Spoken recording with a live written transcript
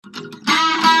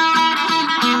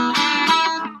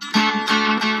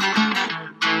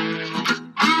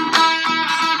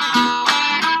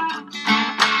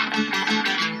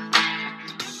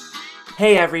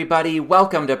Hey everybody,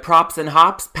 welcome to Props and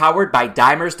Hops, powered by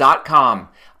Dimers.com.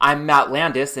 I'm Matt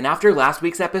Landis, and after last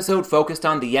week's episode focused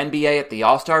on the NBA at the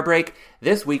All-Star break,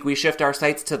 this week we shift our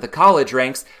sights to the college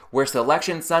ranks, where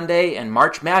Selection Sunday and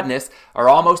March Madness are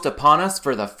almost upon us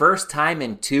for the first time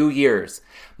in 2 years.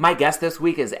 My guest this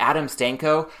week is Adam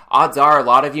Stanko. Odds are a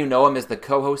lot of you know him as the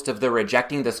co-host of the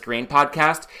Rejecting the Screen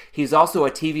podcast. He's also a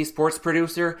TV sports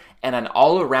producer and an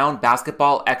all-around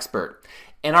basketball expert.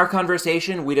 In our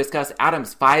conversation, we discuss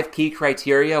Adam's 5 key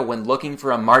criteria when looking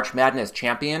for a March Madness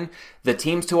champion, the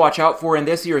teams to watch out for in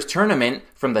this year's tournament,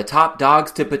 from the top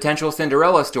dogs to potential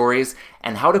Cinderella stories,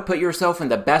 and how to put yourself in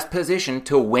the best position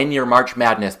to win your March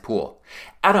Madness pool.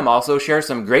 Adam also shares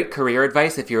some great career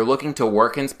advice if you're looking to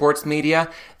work in sports media.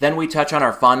 Then we touch on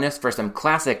our fondness for some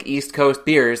classic East Coast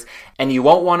beers, and you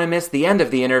won't want to miss the end of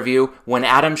the interview when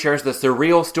Adam shares the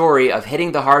surreal story of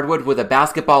hitting the hardwood with a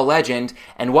basketball legend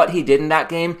and what he did in that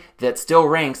game that still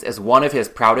ranks as one of his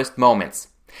proudest moments.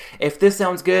 If this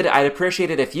sounds good, I'd appreciate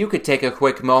it if you could take a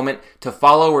quick moment to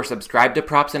follow or subscribe to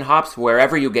Props and Hops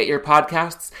wherever you get your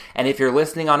podcasts. And if you're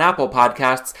listening on Apple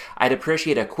Podcasts, I'd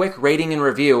appreciate a quick rating and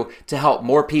review to help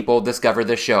more people discover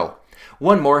the show.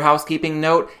 One more housekeeping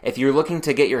note, if you're looking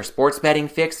to get your sports betting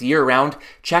fix year-round,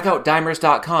 check out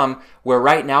Dimers.com, where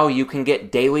right now you can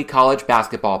get daily college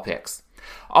basketball picks.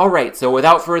 Alright, so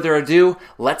without further ado,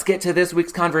 let's get to this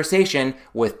week's conversation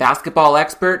with basketball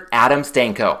expert Adam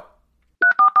Stanko.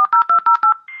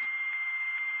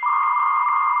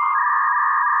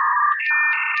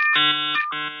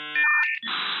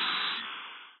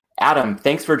 Adam,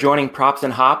 thanks for joining Props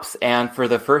and Hops, and for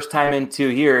the first time in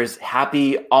 2 years,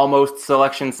 happy almost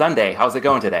Selection Sunday. How's it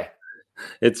going today?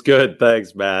 It's good,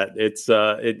 thanks, Matt.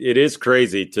 It is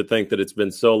crazy to think that it's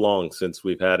been so long since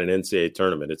we've had an NCAA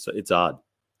tournament. It's odd.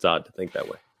 It's odd to think that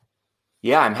way.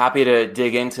 Yeah, I'm happy to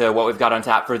dig into what we've got on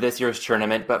tap for this year's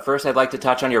tournament, but first I'd like to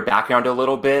touch on your background a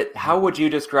little bit. How would you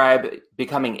describe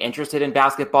becoming interested in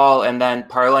basketball and then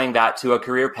parlaying that to a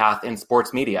career path in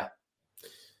sports media?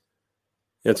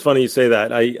 It's funny you say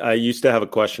that. I used to have a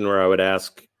question where I would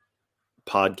ask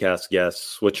podcast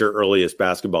guests, what's your earliest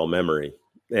basketball memory?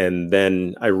 And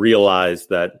then I realized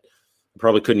that I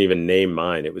probably couldn't even name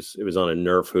mine. It was on a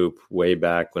Nerf hoop way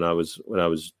back when I was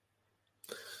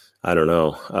I don't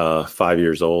know, 5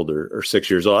 years old or 6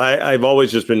 years old. I've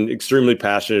always just been extremely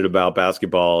passionate about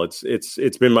basketball.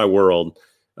 It's been my world.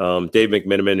 Dave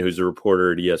McMenamin, who's a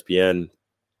reporter at ESPN,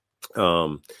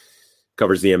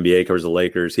 covers the NBA, covers the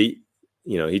Lakers.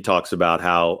 He talks about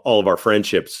how all of our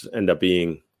friendships end up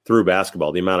being through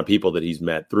basketball, the amount of people that he's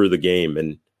met through the game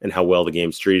and how well the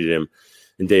game's treated him.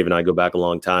 And Dave and I go back a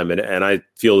long time, and I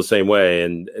feel the same way.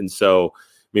 And so,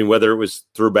 I mean, whether it was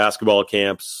through basketball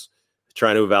camps,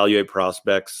 trying to evaluate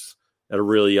prospects at a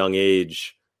really young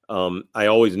age, I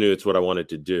always knew it's what I wanted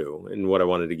to do and what I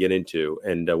wanted to get into,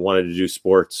 and I wanted to do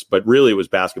sports, but really it was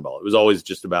basketball. It was always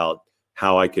just about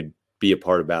how I could be a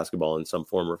part of basketball in some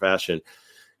form or fashion.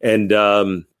 And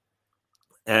so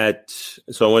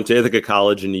I went to Ithaca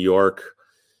College in New York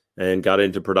and got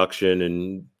into production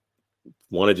and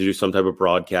wanted to do some type of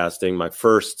broadcasting. My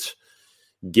first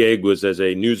gig was as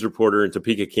a news reporter in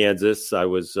Topeka, Kansas. I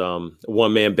was a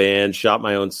one-man band, shot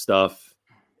my own stuff,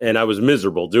 and I was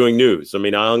miserable doing news. I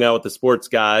mean, I hung out with the sports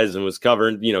guys and was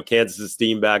covering, Kansas's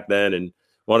team back then, and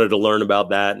wanted to learn about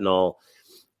that and all.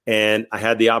 And I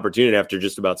had the opportunity after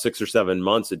just about 6 or 7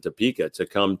 months in Topeka to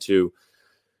come to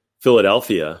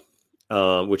Philadelphia,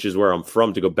 which is where I'm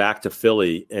from, to go back to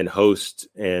Philly and host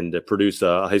and produce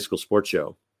a high school sports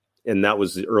show. And that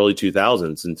was the early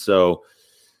 2000s. And so,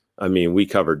 I mean, we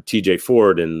covered TJ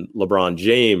Ford and LeBron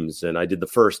James, and I did the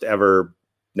first ever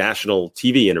national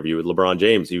TV interview with LeBron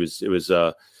James. He was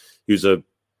a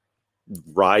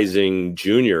rising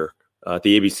junior at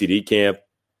the ABCD camp,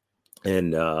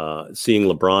 and seeing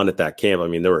LeBron at that camp, I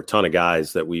mean, there were a ton of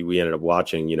guys that we ended up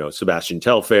watching, Sebastian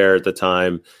Telfair at the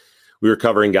time. We were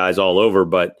covering guys all over,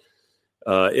 but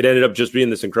it ended up just being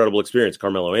this incredible experience.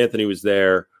 Carmelo Anthony was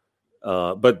there,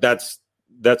 but that's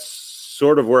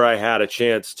sort of where I had a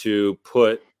chance to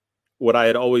put what I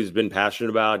had always been passionate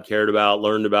about, cared about,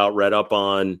 learned about, read up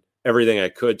on, everything I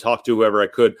could, talk to whoever I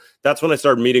could. That's when I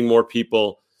started meeting more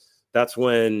people. That's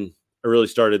when I really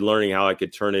started learning how I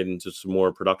could turn it into some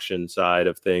more production side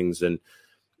of things, and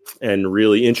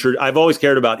really I've always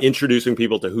cared about introducing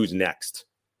people to who's next,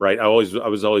 right? I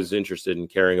was always interested in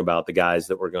caring about the guys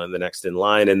that were going the next in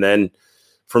line. And then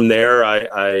from there,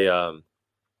 I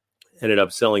ended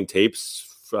up selling tapes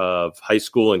of high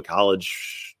school and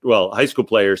college, high school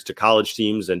players to college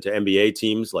teams and to NBA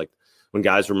teams, like when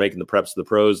guys were making the preps to the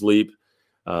pros leap.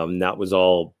 That was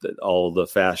all the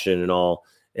fashion and all.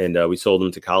 And we sold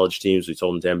them to college teams. We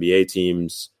sold them to NBA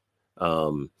teams.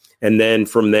 And then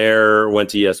from there went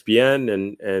to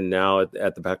ESPN and now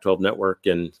at the Pac-12 Network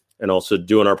and also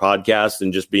doing our podcast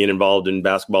and just being involved in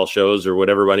basketball shows or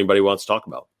whatever anybody wants to talk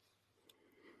about.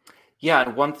 Yeah,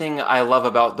 and one thing I love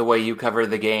about the way you cover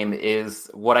the game is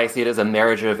what I see it as a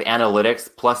marriage of analytics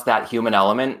plus that human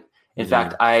element. In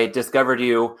fact, I discovered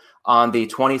you on the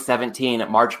 2017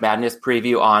 March Madness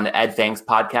preview on Ed Fang's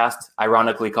podcast,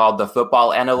 ironically called the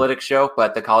Football Analytics Show,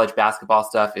 but the college basketball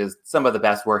stuff is some of the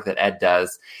best work that Ed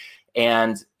does.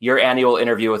 And your annual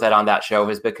interview with Ed on that show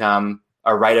has become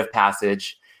a rite of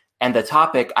passage. And the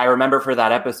topic I remember for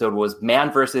that episode was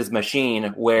man versus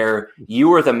machine, where you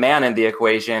were the man in the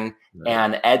equation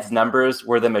and Ed's numbers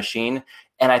were the machine.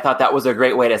 And I thought that was a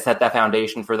great way to set that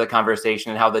foundation for the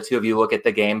conversation and how the two of you look at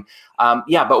the game.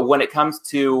 But when it comes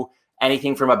to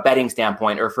anything from a betting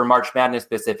standpoint or for March Madness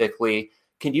specifically,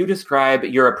 can you describe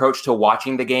your approach to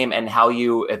watching the game and how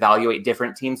you evaluate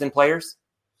different teams and players?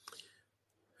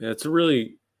 Yeah, it's a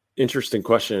really interesting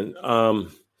question.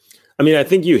 I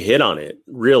think you hit on it,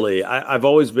 really. I've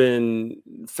always been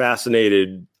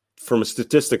fascinated from a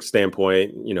statistics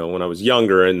standpoint, when I was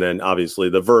younger, and then obviously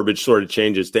the verbiage sort of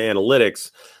changes to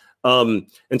analytics and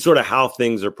sort of how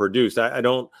things are produced.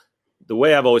 The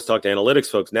way I've always talked to analytics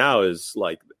folks now is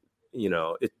like,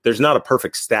 there's not a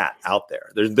perfect stat out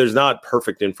there. There's not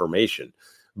perfect information,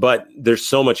 but there's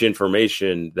so much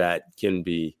information that can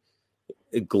be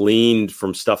gleaned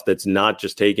from stuff that's not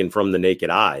just taken from the naked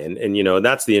eye. And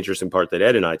that's the interesting part that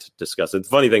Ed and I discussed. And the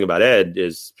funny thing about Ed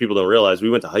is people don't realize we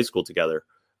went to high school together,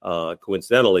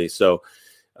 coincidentally. So,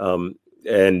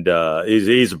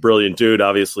 he's a brilliant dude,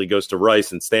 obviously goes to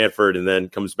Rice and Stanford and then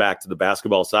comes back to the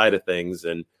basketball side of things.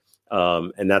 And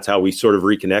that's how we sort of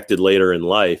reconnected later in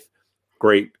life.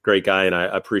 Great guy. And I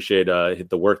appreciate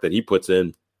the work that he puts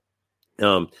in.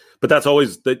 But that's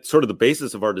always sort of the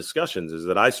basis of our discussions is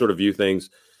that I sort of view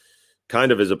things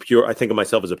kind of as I think of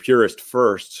myself as a purist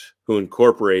first who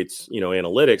incorporates,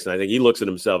 analytics. And I think he looks at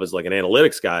himself as like an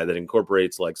analytics guy that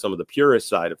incorporates like some of the purist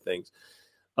side of things.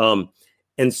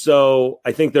 And so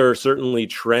I think there are certainly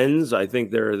trends. I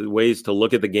think there are ways to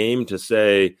look at the game to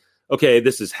say, okay,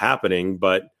 this is happening.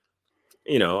 But,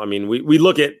 we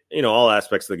look at, all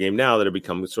aspects of the game now that have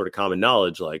become sort of common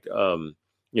knowledge, like,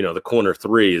 the corner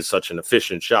three is such an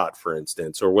efficient shot, for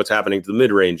instance, or what's happening to the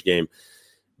mid-range game.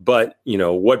 But,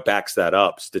 what backs that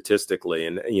up statistically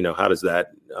and, how does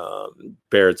that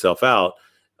bear itself out?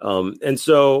 And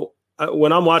so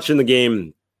when I'm watching the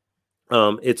game,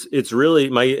 it's really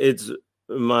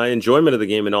my enjoyment of the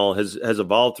game and all has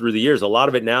evolved through the years. A lot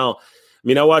of it now,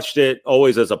 I watched it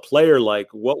always as a player,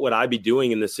 like what would I be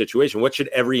doing in this situation? What should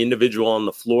every individual on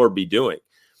the floor be doing?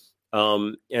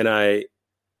 And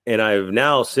I've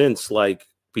now since, like,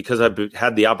 because I've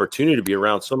had the opportunity to be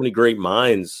around so many great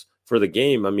minds for the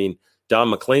game.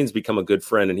 Don McClain's become a good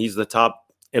friend, and he's the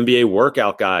top NBA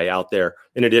workout guy out there,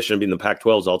 in addition to being the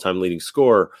Pac-12's all-time leading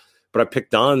scorer. But I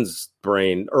picked Don's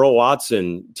brain. Earl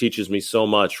Watson teaches me so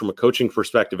much from a coaching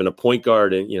perspective and a point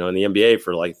guard, and in the NBA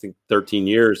for like I think 13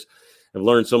 years. I've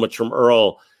learned so much from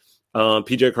Earl,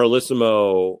 PJ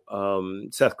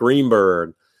Carlissimo, Seth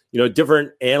Greenberg.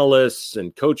 Different analysts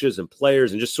and coaches and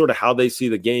players and just sort of how they see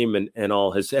the game and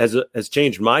all has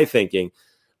changed my thinking.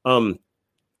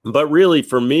 But really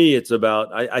for me, it's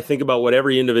about, I think about what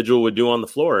every individual would do on the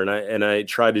floor. And I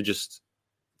try to just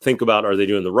think about, are they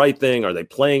doing the right thing? Are they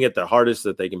playing at the hardest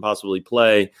that they can possibly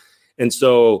play? And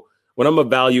so when I'm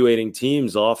evaluating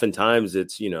teams, oftentimes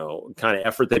it's, kind of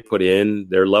effort they put in,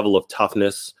 their level of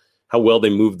toughness, how well they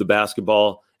move the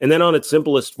basketball. And then on its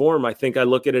simplest form, I think I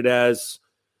look at it as,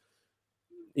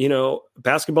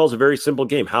 basketball is a very simple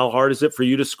game. How hard is it for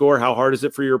you to score? How hard is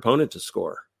it for your opponent to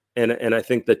score? And I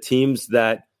think the teams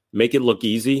that make it look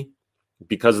easy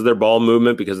because of their ball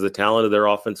movement, because of the talent of their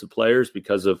offensive players,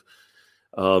 because of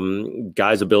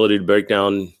guys' ability to break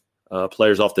down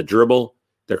players off the dribble,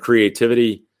 their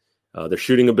creativity, their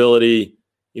shooting ability,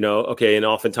 and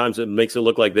oftentimes it makes it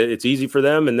look like that it's easy for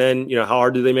them. And then, how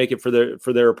hard do they make it for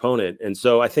their opponent? And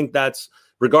so I think that's,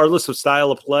 regardless of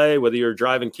style of play, whether you're a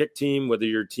drive and kick team, whether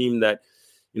you're a team that,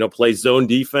 plays zone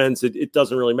defense, it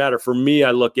doesn't really matter. For me,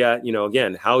 I look at,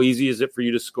 again, how easy is it for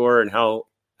you to score and how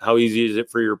easy is it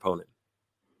for your opponent?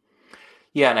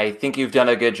 Yeah, and I think you've done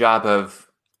a good job of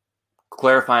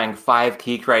clarifying 5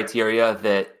 key criteria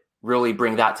that really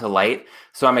bring that to light.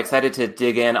 So I'm excited to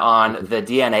dig in on the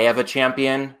DNA of a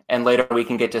champion, and later we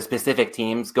can get to specific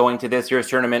teams going to this year's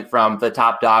tournament, from the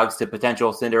top dogs to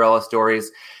potential Cinderella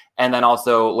stories. And then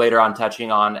also later on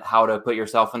touching on how to put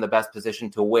yourself in the best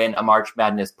position to win a March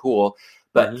Madness pool.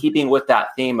 But keeping with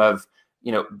that theme of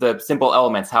the simple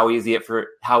elements. How easy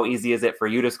is it for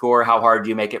you to score? How hard do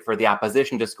you make it for the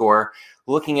opposition to score?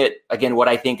 Looking at, again, what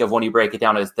I think of when you break it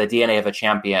down as the DNA of a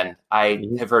champion. I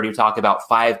have heard you talk about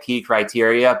 5 key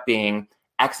criteria being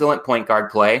excellent point guard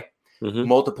play,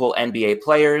 multiple NBA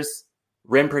players,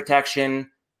 rim protection,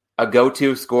 a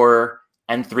go-to scorer,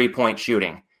 and 3-point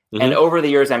shooting. And over the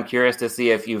years, I'm curious to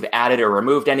see if you've added or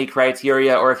removed any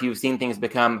criteria, or if you've seen things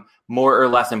become more or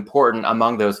less important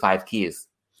among those 5 keys.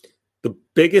 The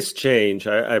biggest change,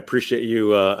 I appreciate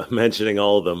you mentioning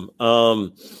all of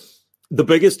them. The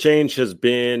biggest change has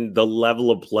been the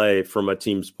level of play from a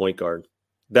team's point guard.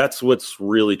 That's what's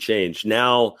really changed.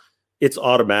 Now it's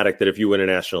automatic that if you win a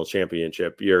national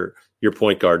championship, your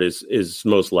point guard is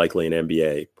most likely an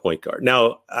NBA point guard.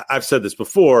 Now, I've said this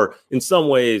before, in some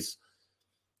ways,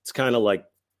 it's kind of like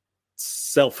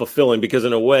self-fulfilling, because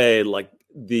in a way, like,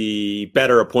 the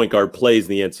better a point guard plays in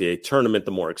the NCAA tournament,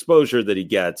 the more exposure that he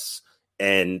gets.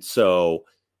 And so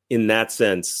in that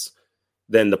sense,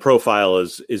 then the profile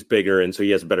is bigger. And so he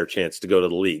has a better chance to go to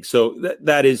the league. So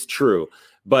that is true.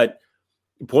 But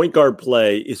point guard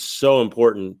play is so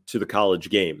important to the college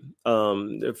game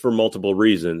for multiple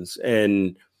reasons.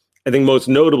 And I think most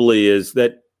notably is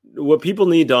that what people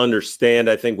need to understand,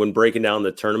 I think, when breaking down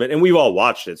the tournament, and we've all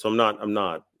watched it, so I'm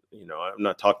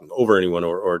not talking over anyone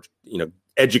or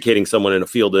educating someone in a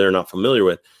field that they're not familiar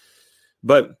with,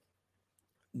 but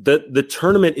the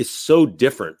tournament is so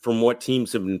different from what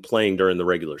teams have been playing during the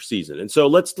regular season. And so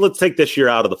let's take this year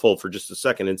out of the fold for just a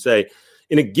second and say,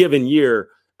 in a given year,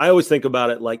 I always think about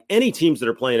it like any teams that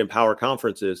are playing in power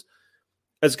conferences.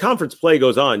 As conference play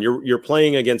goes on, you're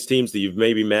playing against teams that you've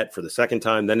maybe met for the second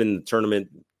time, then in the tournament,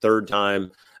 third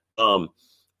time.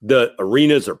 The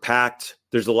arenas are packed.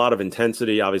 There's a lot of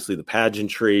intensity, obviously the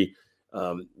pageantry.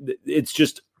 It's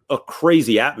just a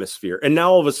crazy atmosphere. And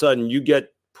now all of a sudden you get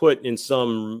put in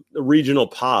some regional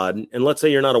pod, and let's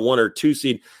say you're not a 1 or 2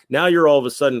 seed. Now you're all of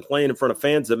a sudden playing in front of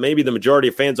fans that maybe the majority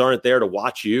of fans aren't there to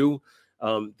watch you.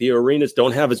 The arenas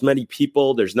don't have as many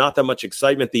people. There's not that much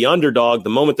excitement. The underdog, the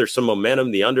moment there's some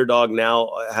momentum, the underdog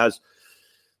now has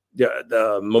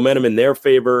the momentum in their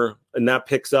favor, and that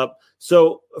picks up.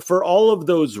 So for all of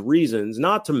those reasons,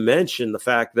 not to mention the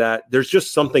fact that there's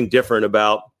just something different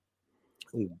about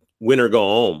win or go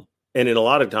home. And in a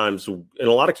lot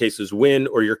of cases, win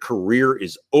or your career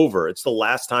is over. It's the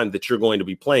last time that you're going to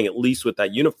be playing, at least with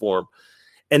that uniform.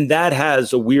 And that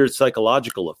has a weird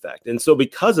psychological effect. And so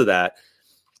because of that,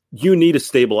 you need a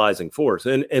stabilizing force.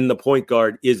 And the point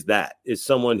guard is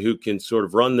someone who can sort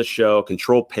of run the show,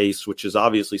 control pace, which is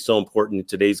obviously so important in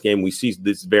today's game. We see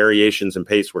these variations in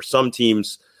pace where some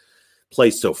teams play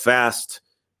so fast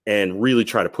and really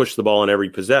try to push the ball in every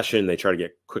possession. They try to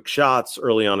get quick shots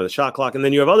early on in the shot clock. And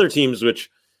then you have other teams which,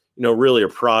 really are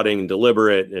prodding and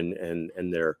deliberate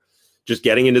and they're just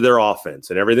getting into their offense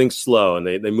and everything's slow and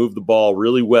they move the ball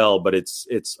really well, but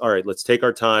it's all right, let's take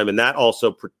our time. And that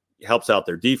also helps out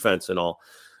their defense and all,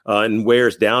 and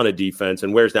wears down a defense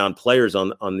and wears down players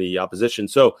on the opposition.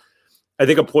 So I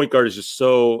think a point guard is just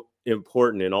so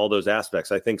important in all those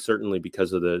aspects. I think certainly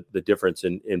because of the difference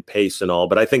in pace and all,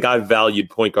 but I think I've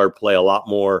valued point guard play a lot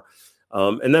more.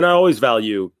 And then I always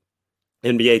value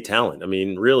NBA talent. I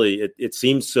mean, really, it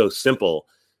seems so simple,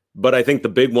 but I think the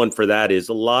big one for that is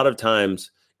a lot of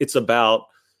times it's about,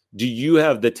 do you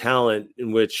have the talent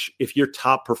in which if your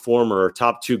top performer or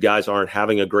top 2 guys aren't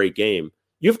having a great game,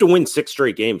 you have to win 6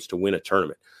 straight games to win a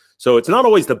tournament. So it's not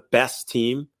always the best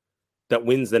team that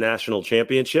wins the national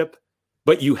championship,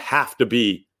 but you have to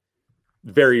be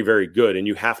very, very good and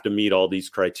you have to meet all these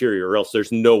criteria or else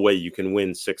there's no way you can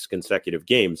win 6 consecutive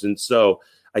games. And so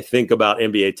I think about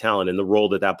NBA talent and the role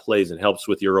that plays and helps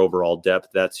with your overall depth.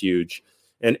 That's huge.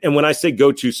 And when I say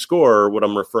go-to scorer, what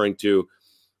I'm referring to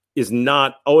is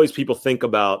not always people think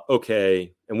about,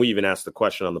 okay, and we even asked the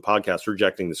question on the podcast,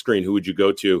 rejecting the screen, who would you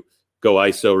go to? Go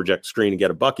ISO, reject screen, and get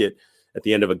a bucket at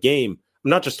the end of a game. I'm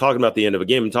not just talking about the end of a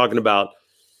game. I'm talking about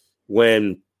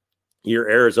when you're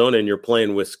Arizona and you're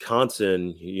playing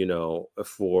Wisconsin, in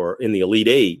the Elite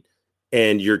 8,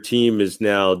 and your team is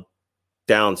now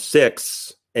down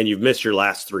 6 and you've missed your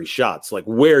last 3 shots. Like,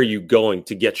 where are you going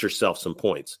to get yourself some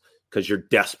points? Because you're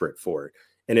desperate for it.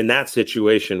 And in that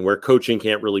situation where coaching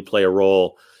can't really play a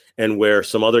role and where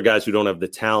some other guys who don't have the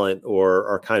talent or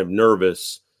are kind of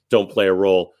nervous don't play a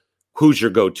role, who's your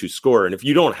go-to scorer? And if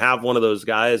you don't have one of those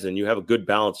guys and you have a good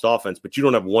balanced offense, but you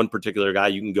don't have one particular guy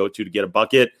you can go to get a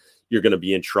bucket, you're going to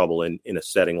be in trouble in a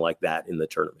setting like that in the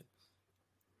tournament.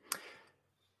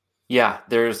 Yeah,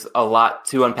 there's a lot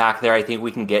to unpack there. I think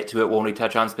we can get to it when we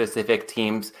touch on specific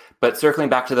teams. But circling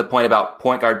back to the point about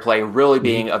point guard play really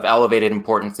being of elevated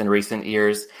importance in recent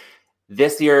years,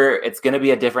 This year, it's going to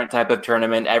be a different type of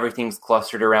tournament. Everything's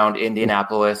clustered around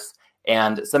Indianapolis.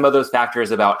 And some of those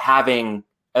factors about having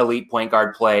elite point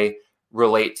guard play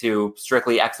relate to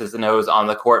strictly X's and O's on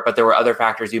the court. But there were other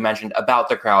factors you mentioned about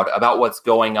the crowd, about what's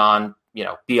going on,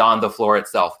 beyond the floor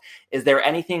itself. Is there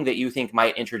anything that you think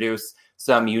might introduce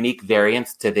some unique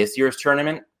variance to this year's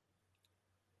tournament?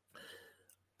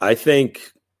 I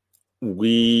think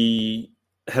we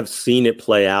have seen it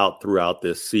play out throughout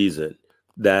this season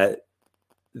that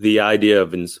the idea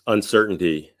of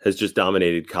uncertainty has just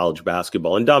dominated college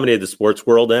basketball and dominated the sports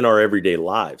world and our everyday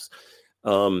lives.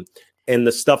 And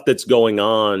the stuff that's going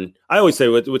on, I always say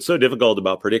what's so difficult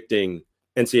about predicting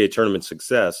NCAA tournament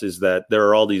success is that there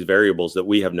are all these variables that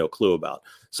we have no clue about.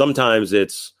 Sometimes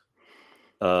it's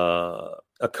a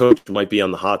coach might be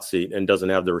on the hot seat and doesn't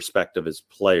have the respect of his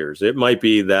players. It might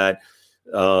be that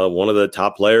one of the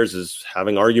top players is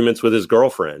having arguments with his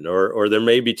girlfriend, or there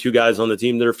may be two guys on the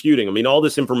team that are feuding. I mean, all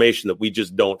this information that we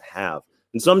just don't have.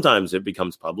 And sometimes it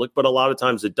becomes public, but a lot of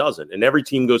times it doesn't. And every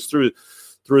team goes through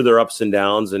their ups and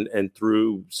downs and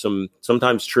through some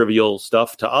sometimes trivial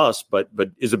stuff to us, but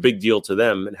is a big deal to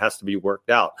them and has to be worked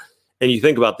out. And you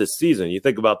think about this season, you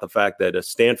think about the fact that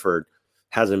Stanford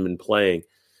hasn't been playing,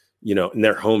 in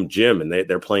their home gym, and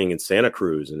they're playing in Santa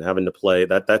Cruz and having to play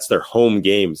that's their home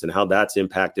games and how that's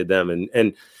impacted them.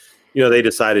 And they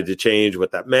decided to change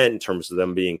what that meant in terms of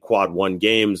them being quad one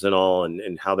games and all,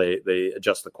 and how they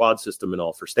adjust the quad system and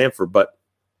all for Stanford. But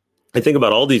I think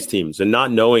about all these teams and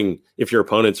not knowing if your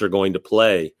opponents are going to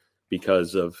play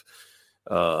because of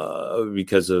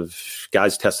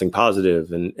guys testing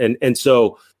positive. And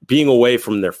so being away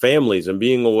from their families and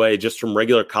being away just from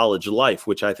regular college life,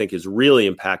 which I think has really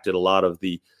impacted a lot of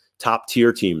the top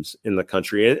tier teams in the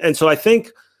country. And so I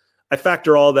think I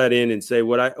factor all that in and say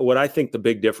what I think the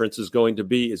big difference is going to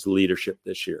be is leadership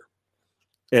this year.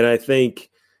 And I think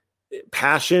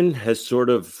passion has sort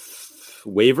of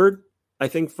wavered, I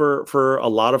think, for a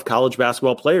lot of college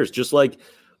basketball players, just like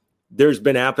there's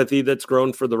been apathy that's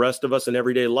grown for the rest of us in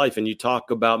everyday life. And you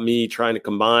talk about me trying to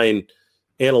combine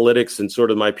analytics and sort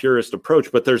of my purist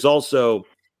approach, but there's also,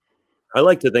 I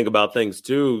like to think about things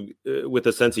too, with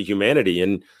a sense of humanity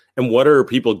and what are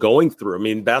people going through? I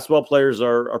mean, basketball players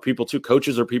are people too,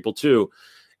 coaches are people too.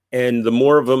 And the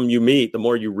more of them you meet, the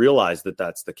more you realize that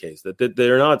that's the case, that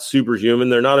they're not superhuman.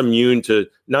 They're not immune to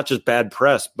not just bad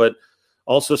press, but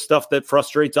also stuff that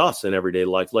frustrates us in everyday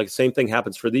life. Like the same thing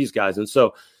happens for these guys. And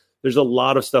so there's a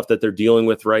lot of stuff that they're dealing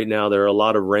with right now. There are a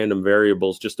lot of random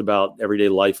variables just about everyday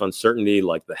life uncertainty,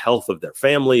 like the health of their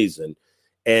families.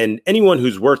 And anyone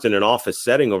who's worked in an office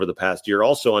setting over the past year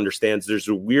also understands there's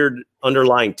a weird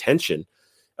underlying tension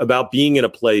about being in a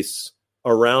place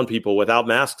around people without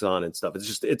masks on and stuff.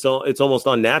 It's almost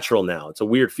unnatural now. It's a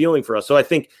weird feeling for us. So I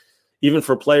think even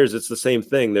for players, it's the same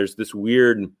thing. There's this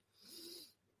weird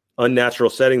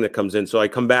unnatural setting that comes in. So I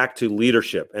come back to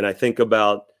leadership and I think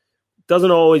about,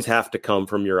 doesn't always have to come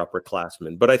from your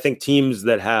upperclassmen, but I think teams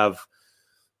that have,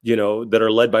 that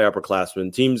are led by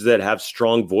upperclassmen, teams that have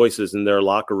strong voices in their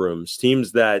locker rooms,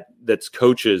 teams that's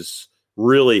coaches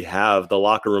really have the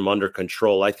locker room under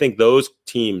control. I think those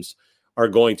teams are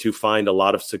going to find a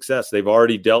lot of success. They've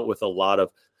already dealt with a lot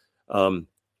of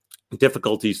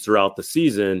difficulties throughout the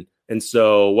season. And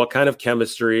so what kind of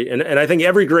chemistry, and I think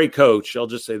every great coach, I'll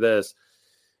just say this,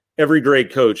 every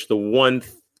great coach, the one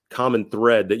common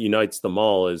thread that unites them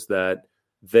all is that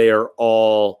they are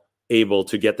all able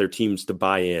to get their teams to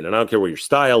buy in. And I don't care what your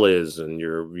style is and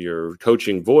your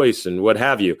coaching voice and what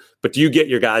have you, but do you get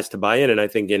your guys to buy in? And I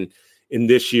think in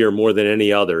this year, more than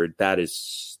any other, that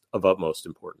is of utmost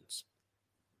importance.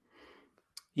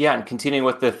 Yeah, and continuing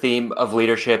with the theme of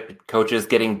leadership, coaches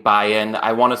getting buy-in,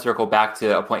 I want to circle back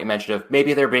to a point you mentioned of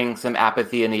maybe there being some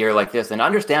apathy in a year like this, and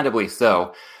understandably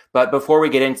so. But before we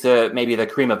get into maybe the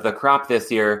cream of the crop this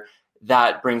year,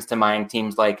 that brings to mind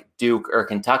teams like Duke or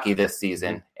Kentucky this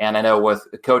season. And I know with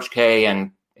Coach K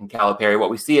and Calipari, what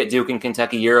we see at Duke and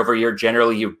Kentucky year over year,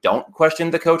 generally you don't question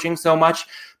the coaching so much.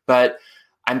 But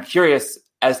I'm curious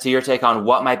as to your take on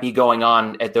what might be going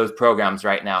on at those programs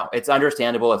right now. It's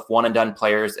understandable if one and done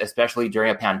players, especially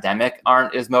during a pandemic,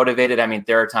 aren't as motivated. I mean,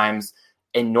 there are times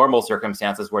in normal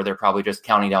circumstances where they're probably just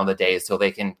counting down the days so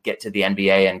they can get to the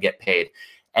NBA and get paid.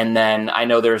 And then I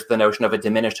know there's the notion of a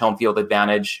diminished home field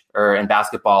advantage, or in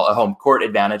basketball, a home court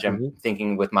advantage. I'm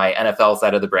thinking with my NFL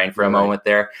side of the brain for a moment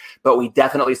there. But we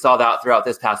definitely saw that throughout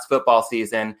this past football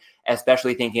season,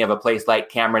 especially thinking of a place like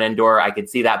Cameron Indoor. I could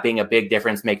see that being a big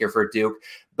difference maker for Duke.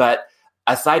 But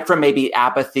aside from maybe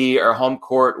apathy or home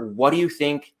court, what do you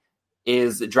think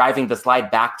is driving the slide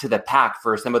back to the pack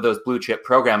for some of those blue chip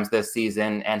programs this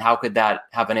season? And how could that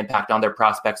have an impact on their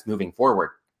prospects moving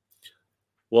forward?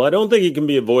 Well, I don't think it can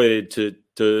be avoided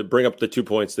to bring up the 2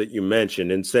 points that you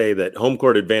mentioned and say that home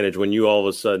court advantage, when you all of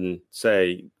a sudden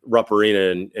say Rupp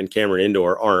Arena and Cameron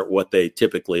Indoor aren't what they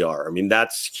typically are. I mean,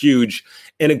 that's huge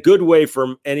and a good way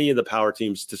for any of the power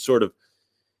teams to sort of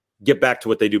get back to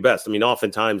what they do best. I mean,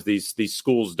 oftentimes these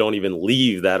schools don't even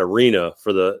leave that arena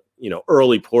for the,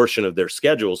 early portion of their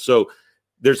schedule. So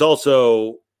there's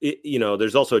also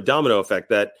a domino effect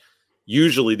that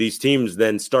usually these teams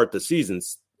then start the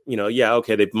seasons.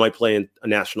 They might play in a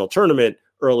national tournament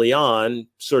early on,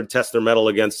 sort of test their mettle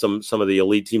against some of the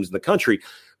elite teams in the country.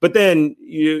 But then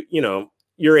you're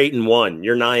 8-1,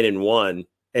 you're 9-1,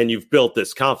 and you've built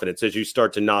this confidence as you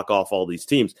start to knock off all these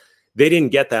teams. They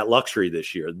didn't get that luxury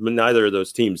this year. Neither of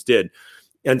those teams did.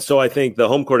 And so I think the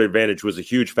home court advantage was a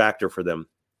huge factor for them.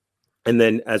 And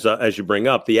then as you bring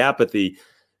up the apathy,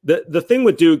 the thing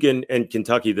with Duke and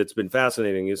Kentucky that's been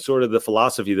fascinating is sort of the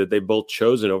philosophy that they've both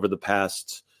chosen over the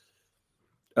past,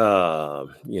 for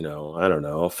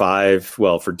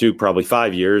Duke, probably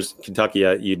 5 years. Kentucky,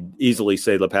 you'd easily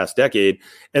say the past decade.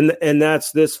 And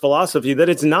that's this philosophy that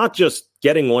it's not just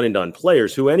getting one and done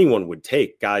players who anyone would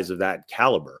take, guys of that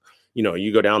caliber.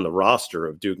 You go down the roster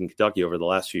of Duke and Kentucky over the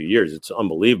last few years, it's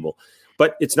unbelievable.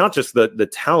 But it's not just the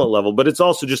talent level, but it's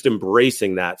also just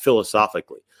embracing that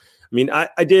philosophically. I mean,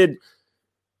 I did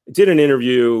an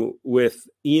interview with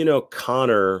Ian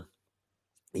O'Connor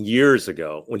years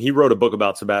ago when he wrote a book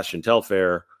about Sebastian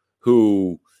Telfair,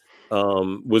 who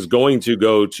was going to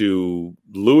go to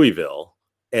Louisville,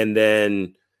 and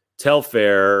then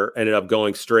Telfair ended up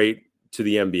going straight to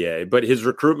the NBA. But his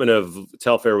recruitment of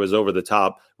Telfair was over the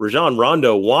top. Rajon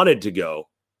Rondo wanted to go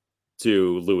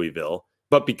to Louisville,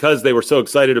 but because they were so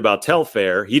excited about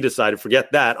Telfair, he decided, forget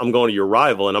that, I'm going to your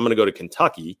rival, and I'm going to go to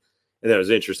Kentucky. And that was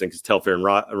interesting because Telfair and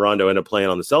Rondo ended up playing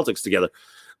on the Celtics together.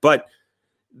 But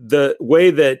the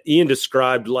way that Ian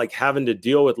described, like, having to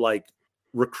deal with, like,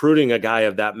 recruiting a guy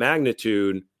of that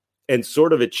magnitude, and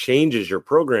sort of it changes your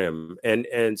program. And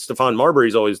Stephon Marbury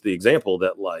is always the example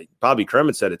that, like Bobby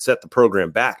Kremen said, it set the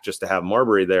program back just to have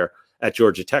Marbury there at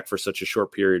Georgia Tech for such a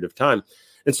short period of time.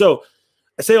 And so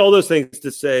I say all those things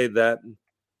to say that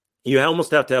you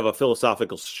almost have to have a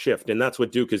philosophical shift. And that's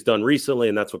what Duke has done recently.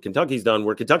 And that's what Kentucky's done,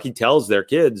 where Kentucky tells their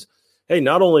kids, hey,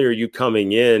 not only are you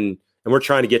coming in and we're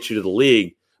trying to get you to the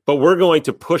league, but we're going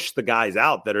to push the guys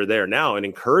out that are there now and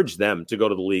encourage them to go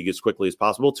to the league as quickly as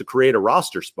possible to create a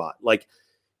roster spot. Like,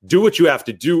 do what you have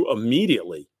to do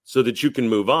immediately so that you can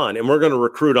move on. And we're going to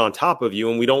recruit on top of you.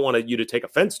 And we don't want you to take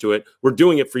offense to it. We're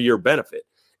doing it for your benefit.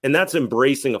 And that's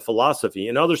embracing a philosophy.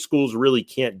 And other schools really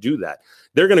can't do that.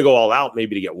 They're going to go all out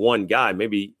maybe to get one guy.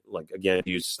 Maybe, like, again,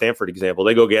 use Stanford example.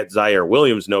 They go get Zaire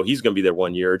Williams. No, he's going to be there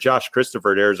 1 year. Or Josh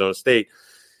Christopher at Arizona State.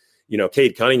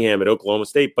 Cade Cunningham at Oklahoma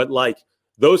State. But, like,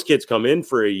 those kids come in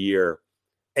for a year,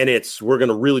 and we're going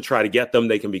to really try to get them.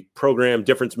 They can be program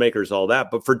difference makers, all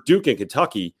that. But for Duke and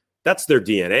Kentucky, that's their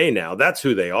DNA now. That's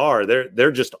who they are.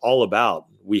 They're just all about,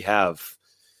 we have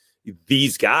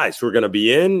these guys who are going to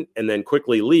be in and then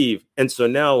quickly leave. And so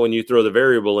now when you throw the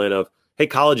variable in of, hey,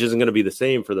 college isn't going to be the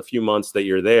same for the few months that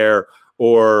you're there,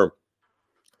 or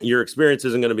your experience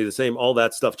isn't going to be the same, all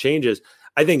that stuff changes.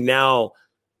 I think now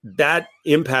that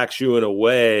impacts you in a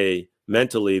way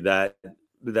mentally that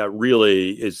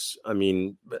really is, I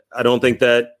mean, I don't think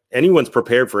that anyone's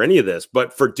prepared for any of this,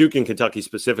 but for Duke and Kentucky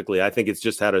specifically, I think it's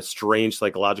just had a strange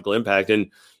psychological impact. And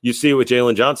you see it with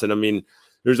Jalen Johnson. I mean,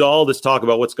 there's all this talk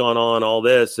about what's gone on, all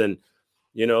this. And,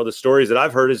 the stories that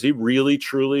I've heard is he really,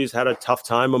 truly has had a tough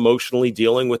time emotionally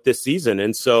dealing with this season.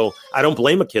 And so I don't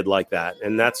blame a kid like that.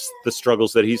 And that's the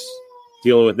struggles that he's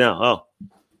dealing with now. Oh,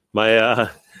 my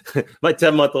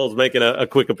 10-month-old's making a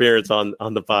quick appearance on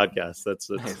the podcast. That's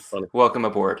nice. Funny. Welcome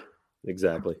aboard.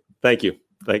 Exactly. Thank you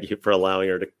for allowing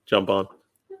her to jump on.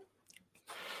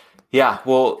 Yeah,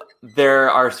 well, there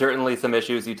are certainly some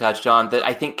issues you touched on that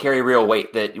I think carry real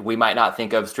weight that we might not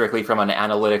think of strictly from an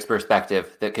analytics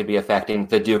perspective that could be affecting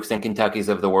the Dukes and Kentuckys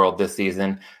of the world this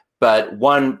season. But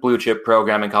one blue chip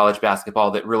program in college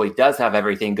basketball that really does have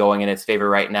everything going in its favor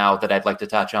right now that I'd like to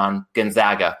touch on,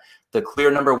 Gonzaga. The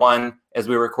clear number one as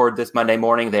we record this Monday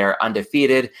morning. They're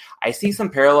undefeated. I see some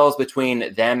parallels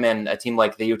between them and a team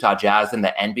like the Utah Jazz in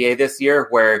the NBA this year,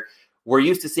 where we're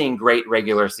used to seeing great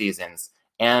regular seasons.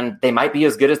 And they might be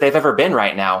as good as they've ever been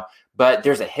right now. But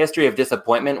there's a history of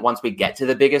disappointment once we get to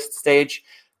the biggest stage.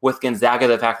 With Gonzaga,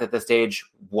 the fact that the stage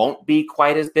won't be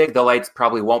quite as big, the lights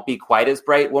probably won't be quite as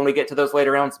bright when we get to those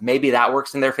later rounds. Maybe that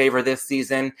works in their favor this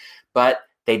season. But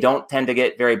they don't tend to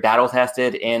get very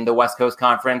battle-tested in the West Coast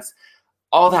Conference.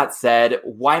 All that said,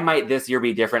 why might this year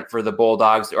be different for the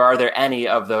Bulldogs? Or are there any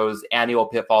of those annual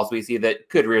pitfalls we see that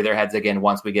could rear their heads again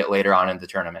once we get later on in the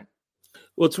tournament?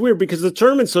 Well, it's weird because the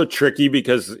tournament's so tricky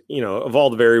because, of all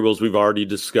the variables we've already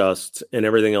discussed and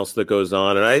everything else that goes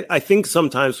on. And I think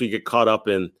sometimes we get caught up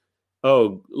in,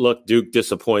 oh, look, Duke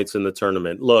disappoints in the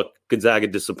tournament. Look, Gonzaga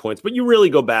disappoints. But you really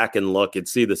go back and look and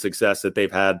see the success that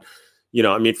they've had.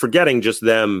 Forgetting just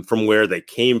them from where they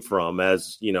came from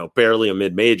as, barely a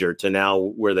mid-major to now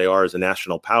where they are as a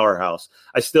national powerhouse.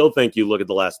 I still think you look at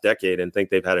the last decade and think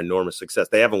they've had enormous success.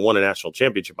 They haven't won a national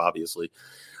championship, obviously,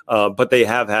 but they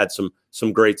have had some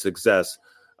great success.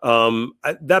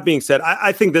 That being said,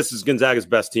 I think this is Gonzaga's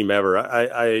best team ever.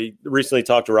 I recently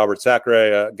talked to Robert Sacre,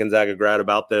 a Gonzaga grad,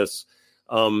 about this.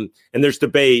 And there's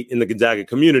debate in the Gonzaga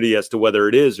community as to whether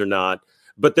it is or not.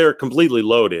 But they're completely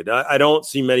loaded. I don't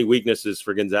see many weaknesses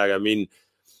for Gonzaga. I mean,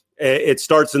 it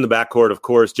starts in the backcourt, of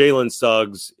course. Jalen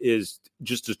Suggs is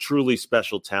just a truly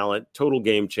special talent, total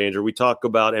game changer. We talk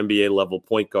about NBA level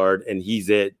point guard, and he's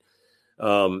it.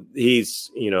 He's,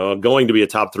 going to be a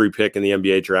top 3 pick in the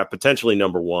NBA draft, potentially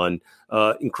number 1.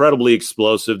 Incredibly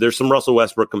explosive. There's some Russell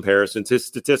Westbrook comparisons. His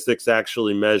statistics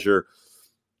actually measure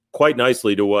quite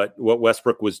nicely to what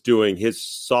Westbrook was doing his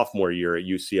sophomore year at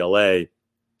UCLA.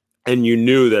 And you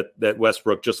knew that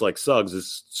Westbrook, just like Suggs,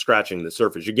 is scratching the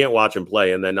surface. You can't watch him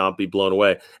play and then not be blown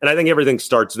away. And I think everything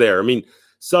starts there. I mean,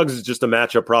 Suggs is just a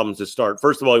matchup problem to start.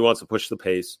 First of all, he wants to push the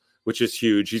pace, which is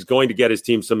huge. He's going to get his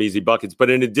team some easy buckets.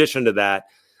 But in addition to that,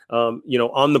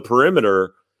 on the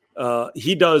perimeter,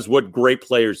 he does what great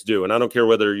players do. And I don't care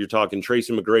whether you're talking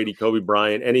Tracy McGrady, Kobe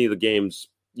Bryant, any of the games,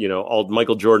 all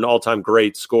Michael Jordan, all-time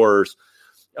great scorers.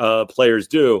 Players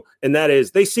do, and that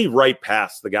is they see right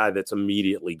past the guy that's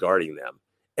immediately guarding them.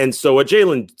 And so what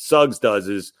Jalen Suggs does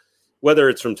is, whether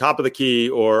it's from top of the key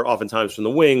or oftentimes from the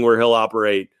wing where he'll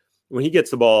operate, when he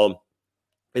gets the ball,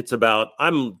 it's about,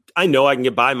 I know I can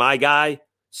get by my guy,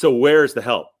 so where's the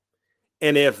help?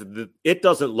 And if it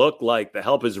doesn't look like the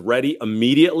help is ready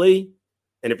immediately,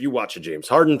 and if you watch a James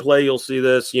Harden play, you'll see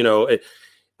this,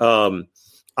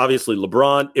 obviously,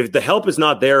 LeBron, if the help is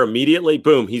not there immediately,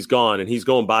 boom, he's gone, and he's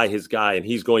going by his guy, and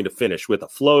he's going to finish with a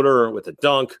floater, with a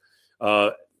dunk,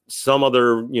 some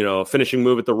other, finishing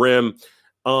move at the rim.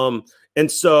 And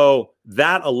so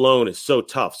that alone is so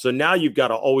tough. So now you've got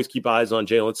to always keep eyes on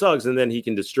Jalen Suggs, and then he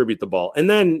can distribute the ball. And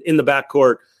then in the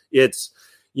backcourt, it's,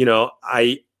 who's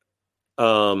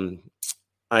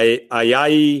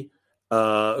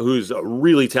a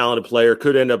really talented player,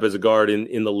 could end up as a guard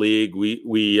in the league.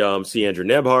 We see Andrew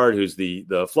Nebhard, who's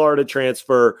the Florida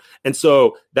transfer. And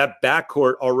so that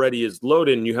backcourt already is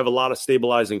loaded, and you have a lot of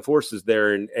stabilizing forces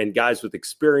there and guys with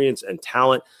experience and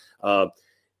talent.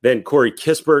 Then Corey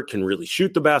Kispert can really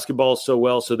shoot the basketball so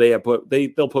well. So they'll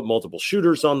put multiple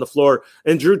shooters on the floor.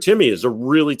 And Drew Timme is a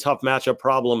really tough matchup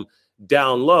problem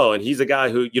down low. And he's a guy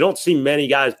who you don't see many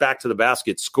guys back to the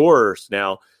basket scorers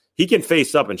now. He can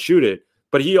face up and shoot it,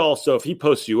 but he also, if he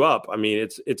posts you up, I mean,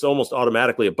 it's almost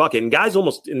automatically a bucket. And guys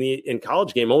almost in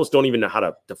college game almost don't even know how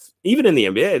to, even in the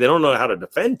NBA, they don't know how to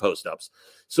defend post ups.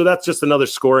 So that's just another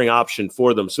scoring option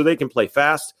for them. So they can play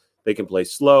fast, they can play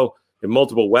slow, they have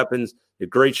multiple weapons, they have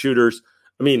great shooters.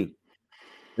 I mean,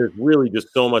 there's really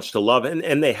just so much to love,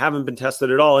 and they haven't been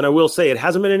tested at all. And I will say it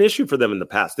hasn't been an issue for them in the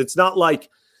past. It's not like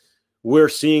we're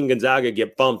seeing Gonzaga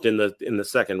get bumped in the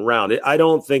second round. I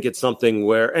don't think it's something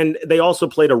where, and they also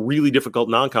played a really difficult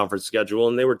non-conference schedule,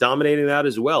 and they were dominating that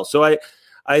as well. So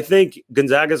I think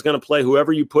Gonzaga is going to play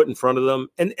whoever you put in front of them.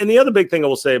 And the other big thing I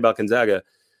will say about Gonzaga,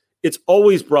 it's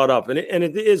always brought up, and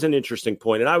it is an interesting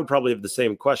point, and I would probably have the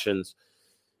same questions.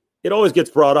 It always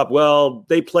gets brought up, well,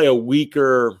 they play a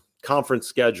weaker conference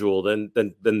schedule than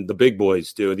the big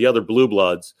boys do, the other blue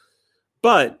bloods.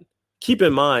 But keep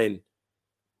in mind,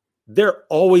 they're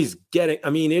always getting,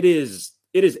 I mean, it is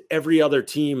every other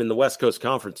team in the West Coast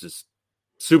Conference's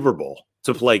Super Bowl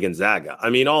to play Gonzaga. I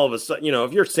mean, all of a sudden,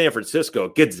 if you're San Francisco,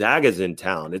 Gonzaga's in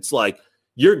town. It's like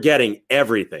you're getting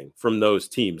everything from those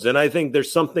teams. And I think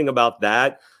there's something about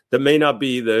that may not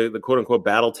be the quote unquote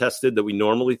battle tested that we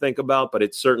normally think about, but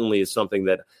it certainly is something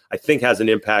that I think has an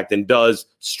impact and does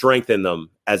strengthen them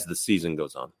as the season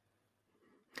goes on.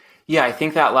 Yeah, I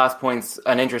think that last point's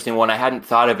an interesting one. I hadn't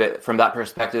thought of it from that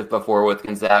perspective before with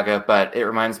Gonzaga, but it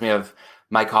reminds me of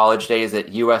my college days at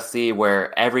USC,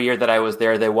 where every year that I was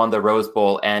there, they won the Rose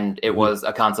Bowl, and it was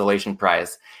a consolation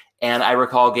prize. And I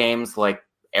recall games like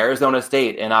Arizona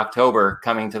State in October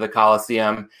coming to the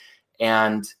Coliseum,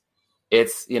 and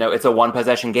it's a one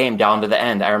possession game down to the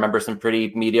end. I remember some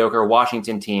pretty mediocre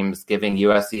Washington teams giving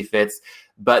USC fits,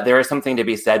 but there is something to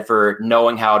be said for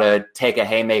knowing how to take a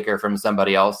haymaker from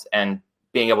somebody else and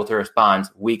being able to respond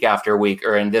week after week,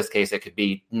 or in this case, it could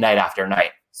be night after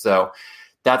night. So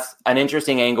that's an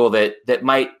interesting angle that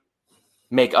might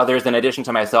make others, in addition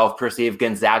to myself, perceive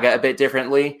Gonzaga a bit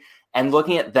differently. And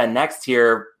looking at the next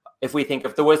tier, if we think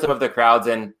of the wisdom of the crowds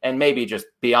and maybe just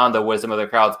beyond the wisdom of the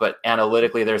crowds, but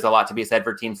analytically, there's a lot to be said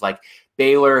for teams like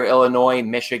Baylor, Illinois,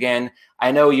 Michigan.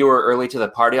 I know you were early to the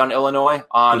party on Illinois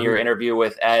on your interview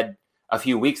with Ed a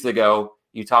few weeks ago.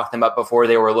 You talked them up before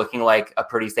they were looking like a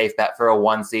pretty safe bet for a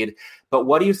 1 seed. But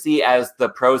what do you see as the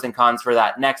pros and cons for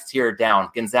that next tier down?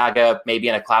 Gonzaga maybe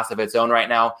in a class of its own right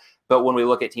now. But when we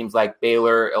look at teams like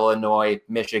Baylor, Illinois,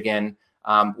 Michigan,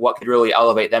 what could really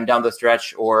elevate them down the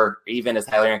stretch, or even as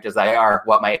highly ranked as they are,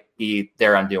 what might be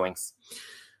their undoings?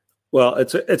 Well,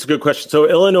 it's a good question. So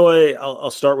Illinois,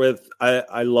 I'll start with.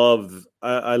 I love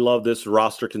this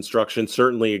roster construction.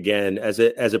 Certainly, again, as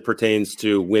it pertains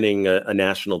to winning a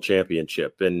national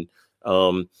championship. And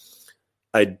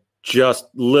I just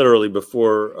literally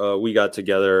before we got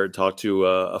together talked to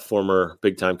a former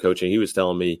big time coach, and he was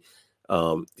telling me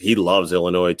he loves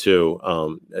Illinois too.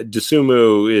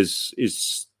 Dosunmu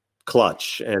is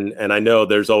clutch, and I know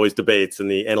there's always debates in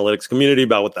the analytics community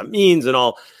about what that means and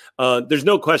all. There's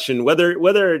no question whether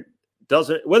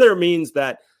it means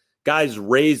that guys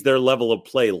raise their level of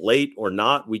play late or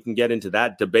not. We can get into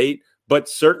that debate, but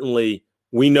certainly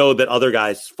we know that other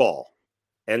guys fall.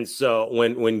 And so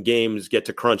when games get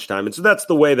to crunch time, and so that's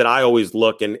the way that I always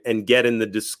look and get in the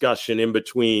discussion in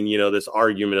between, this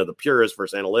argument of the purists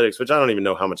versus analytics, which I don't even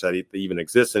know how much that even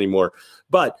exists anymore.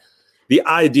 But the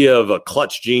idea of a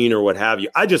clutch gene or what have you,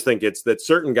 I just think it's that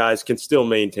certain guys can still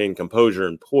maintain composure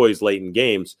and poise late in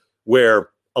games where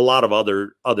a lot of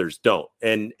others don't.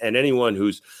 And anyone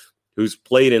who's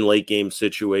played in late game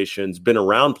situations, been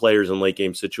around players in late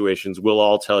game situations, will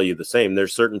all tell you the same.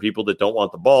 There's certain people that don't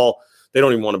want the ball. They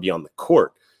don't even want to be on the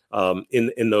court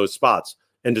in those spots.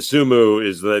 And Dosunmu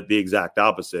is the exact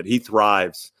opposite. He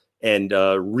thrives and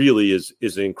really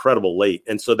is incredible late.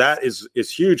 And so that is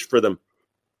huge for them.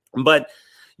 But,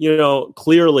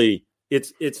 clearly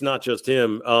it's not just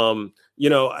him.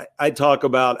 I talk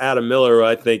about Adam Miller, who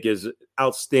I think is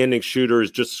outstanding shooter,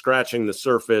 is just scratching the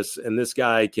surface. And this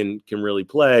guy can really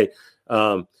play.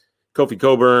 Kofi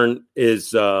Cockburn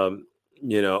is,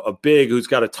 a big who's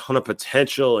got a ton of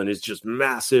potential and is just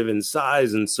massive in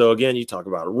size. And so, again, you talk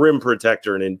about a rim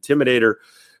protector, an intimidator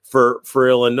for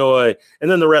Illinois. And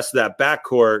then the rest of that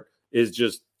backcourt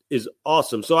is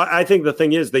awesome. So I think the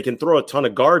thing is they can throw a ton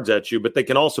of guards at you, but they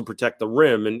can also protect the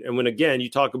rim. And when, again, you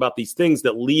talk about these things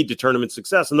that lead to tournament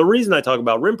success. And the reason I talk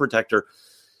about rim protector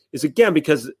is, again,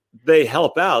 because they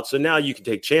help out. So now you can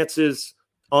take chances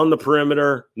on the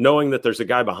perimeter, knowing that there's a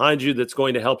guy behind you that's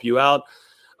going to help you out.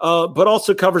 But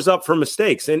also covers up for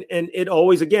mistakes. And it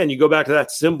always, again, you go back to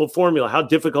that simple formula. How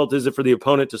difficult is it for the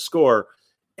opponent to score?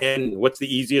 And what's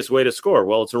the easiest way to score?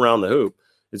 Well, it's around the hoop.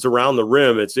 It's around the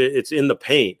rim. It's in the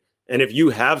paint. And if you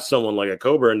have someone like a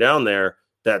Cockburn down there,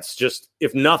 that's just,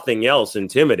 if nothing else,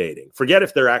 intimidating. Forget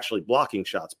if they're actually blocking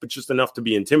shots, but just enough to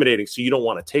be intimidating. So you don't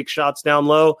want to take shots down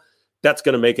low. That's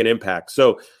going to make an impact.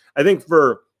 So I think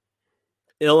for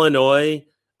Illinois,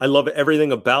 I love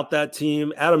everything about that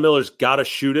team. Adam Miller's got to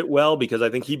shoot it well because I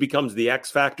think he becomes the X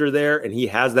factor there, and he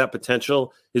has that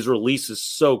potential. His release is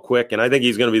so quick, and I think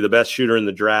he's going to be the best shooter in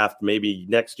the draft maybe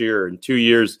next year or in 2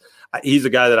 years. He's a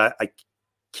guy that I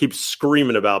keep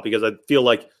screaming about because I feel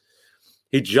like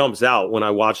he jumps out when I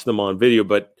watch them on video,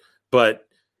 but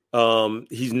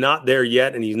he's not there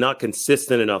yet, and he's not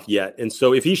consistent enough yet. And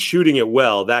so if he's shooting it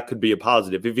well, that could be a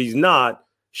positive. If he's not,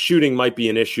 shooting might be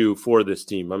an issue for this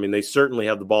team. I mean, they certainly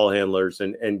have the ball handlers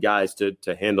and guys to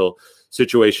handle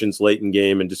situations late in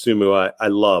game. And Dosunmu, I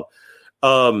love.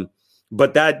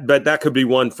 But that could be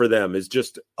one for them, is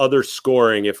just other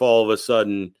scoring if all of a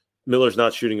sudden Miller's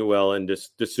not shooting it well and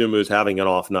Dosunmu is having an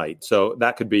off night. So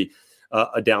that could be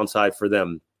a downside for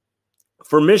them.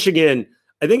 For Michigan,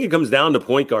 I think it comes down to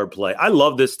point guard play. I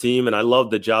love this team, and I love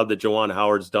the job that Juwan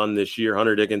Howard's done this year.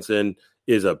 Hunter Dickinson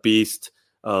is a beast.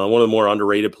 One of the more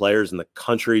underrated players in the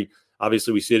country.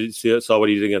 Obviously, we saw what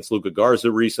he did against Luka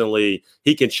Garza recently.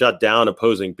 He can shut down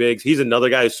opposing bigs. He's another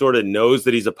guy who sort of knows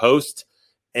that he's a post,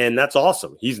 and that's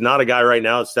awesome. He's not a guy right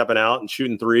now that's stepping out and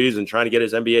shooting threes and trying to get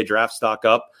his NBA draft stock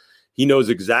up. He knows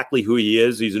exactly who he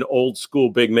is. He's an old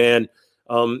school big man.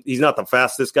 He's not the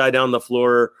fastest guy down the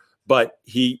floor, but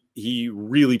he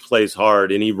really plays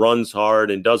hard, and he runs hard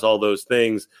and does all those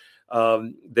things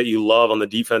that you love on the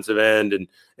defensive end.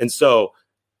 And so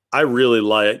I really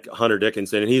like Hunter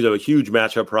Dickinson, and he's a huge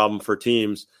matchup problem for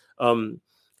teams.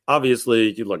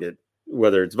 Obviously, you look at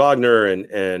whether it's Wagner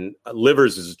and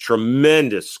Livers is a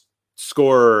tremendous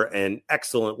scorer and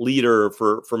excellent leader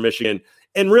for Michigan.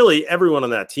 And really, everyone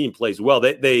on that team plays well.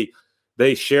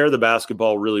 They share the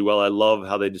basketball really well. I love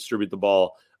how they distribute the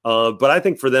ball. But I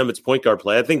think for them, it's point guard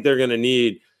play. I think they're going to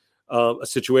need a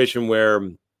situation where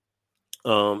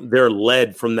they're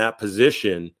led from that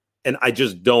position. And I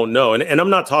just don't know. And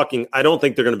I'm not talking, I don't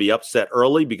think they're going to be upset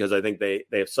early because I think they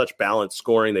have such balanced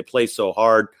scoring. They play so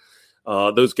hard.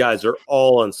 Those guys are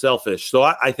all unselfish. So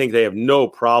I think they have no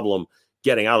problem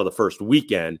getting out of the first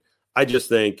weekend. I just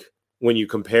think when you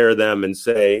compare them and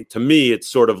say, to me, it's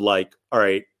sort of like, all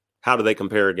right, how do they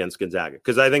compare against Gonzaga?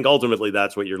 Because I think ultimately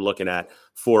that's what you're looking at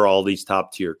for all these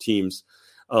top tier teams.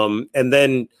 And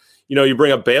then, you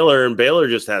bring up Baylor, and Baylor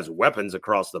just has weapons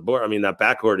across the board. I mean, that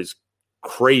backcourt is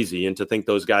crazy. And to think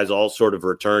those guys all sort of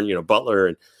return,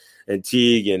 Butler and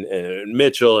Teague and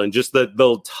Mitchell, and just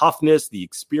the toughness, the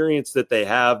experience that they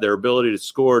have, their ability to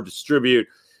score, distribute.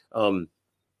 And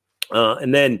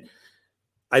then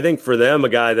I think for them, a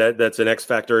guy that's an X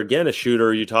factor, again, a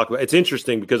shooter you talk about. It's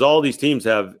interesting because all these teams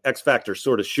have X factor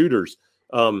sort of shooters.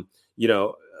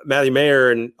 Matthew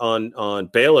Mayer on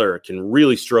Baylor can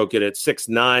really stroke it at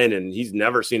 6'9", and he's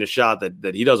never seen a shot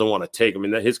that he doesn't want to take. I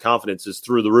mean, his confidence is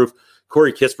through the roof.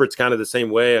 Corey Kispert's kind of the same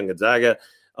way on Gonzaga.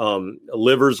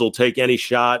 Livers will take any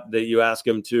shot that you ask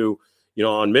him to,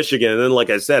 on Michigan. And then, like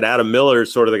I said, Adam Miller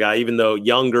is sort of the guy, even though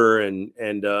younger and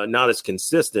not as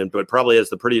consistent, but probably has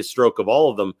the prettiest stroke of all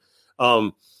of them.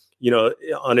 On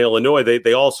Illinois,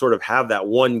 they all sort of have that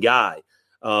one guy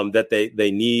that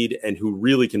they need and who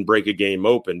really can break a game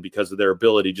open because of their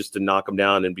ability just to knock them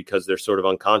down and because they're sort of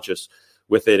unconscious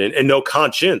with it and no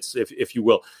conscience, if you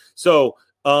will. So,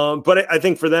 but I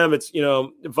think for them, it's,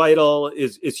 Vital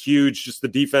is huge. Just the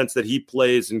defense that he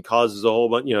plays and causes a whole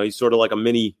bunch, he's sort of like a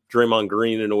mini Draymond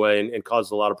Green in a way and causes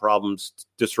a lot of problems,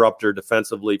 disruptor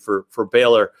defensively for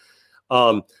Baylor.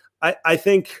 I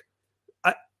think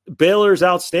Baylor's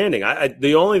outstanding.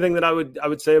 The only thing that I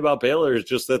would say about Baylor is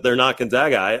just that they're not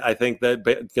Gonzaga. I think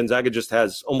that Gonzaga just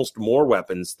has almost more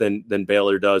weapons than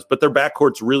Baylor does, but their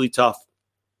backcourt's really tough.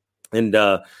 And,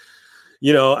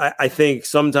 I think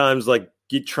sometimes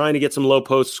trying to get some low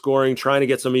post scoring, trying to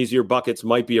get some easier buckets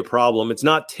might be a problem. It's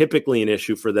not typically an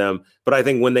issue for them, but I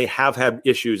think when they have had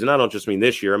issues, and I don't just mean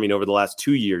this year, I mean over the last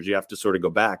 2 years, you have to sort of go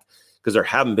back because there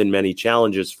haven't been many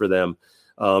challenges for them,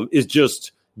 is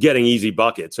just getting easy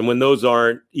buckets. And when those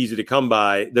aren't easy to come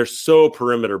by, they're so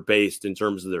perimeter based in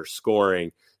terms of their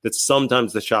scoring that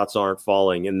sometimes the shots aren't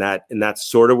falling, and that's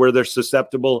sort of where they're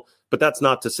susceptible. But that's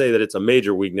not to say that it's a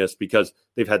major weakness because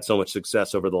they've had so much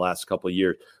success over the last couple of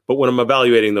years. But when I'm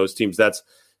evaluating those teams, it's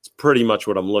pretty much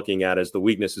what I'm looking at as the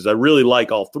weaknesses. I really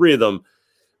like all three of them,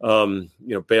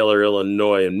 Baylor,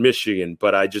 Illinois, and Michigan,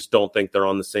 but I just don't think they're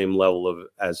on the same level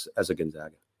as a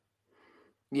Gonzaga.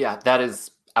 Yeah, that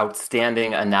is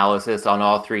outstanding analysis on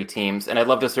all three teams. And I'd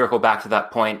love to circle back to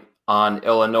that point on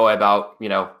Illinois about,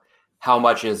 how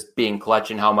much is being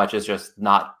clutch and how much is just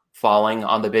not falling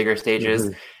on the bigger stages.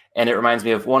 Mm-hmm. And it reminds me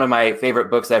of one of my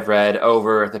favorite books I've read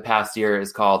over the past year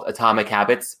is called Atomic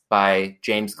Habits by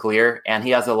James Clear. And he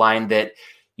has a line that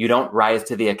you don't rise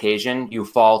to the occasion, you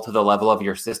fall to the level of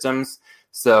your systems.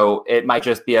 So it might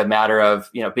just be a matter of,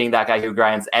 being that guy who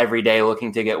grinds every day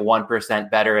looking to get 1%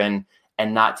 better and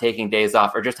not taking days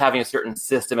off, or just having a certain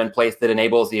system in place that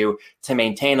enables you to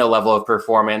maintain a level of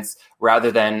performance rather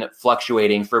than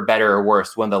fluctuating for better or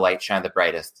worse when the lights shine the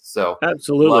brightest. So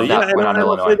absolutely. Yeah. And I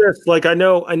will say this, I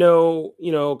know,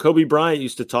 Kobe Bryant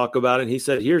used to talk about it. And he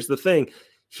said, here's the thing.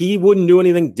 He wouldn't do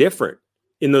anything different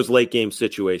in those late game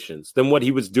situations than what he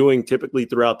was doing typically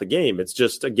throughout the game. It's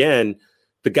just, again,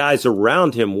 the guys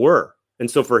around him were.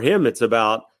 And so for him, it's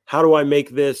about how do I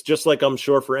make this, just like I'm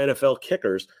sure for NFL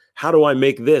kickers, how do I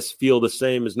make this feel the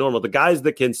same as normal? The guys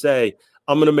that can say,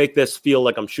 I'm going to make this feel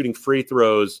like I'm shooting free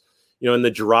throws, in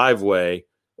the driveway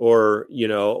or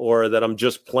that I'm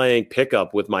just playing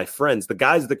pickup with my friends. The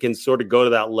guys that can sort of go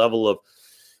to that level of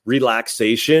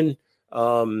relaxation,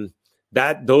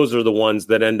 those are the ones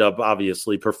that end up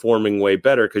obviously performing way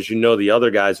better because the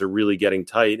other guys are really getting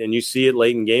tight. And you see it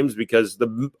late in games because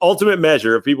the ultimate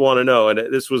measure, if people want to know,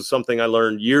 and this was something I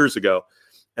learned years ago,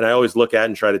 and I always look at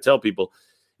and try to tell people,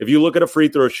 if you look at a free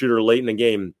throw shooter late in the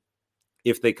game,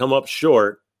 if they come up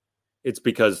short, it's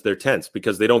because they're tense,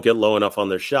 because they don't get low enough on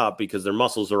their shot, because their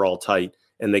muscles are all tight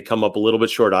and they come up a little bit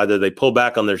short. Either they pull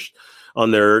back on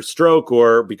their stroke,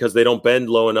 or because they don't bend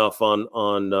low enough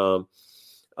bend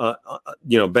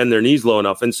their knees low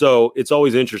enough. And so it's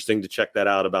always interesting to check that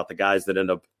out about the guys that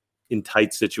end up in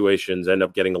tight situations, end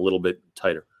up getting a little bit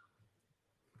tighter.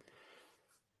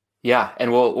 Yeah,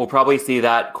 and we'll probably see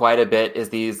that quite a bit as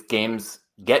these games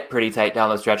get pretty tight down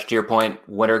the stretch. To your point,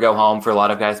 win or go home for a lot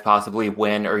of guys, possibly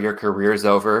win or your career's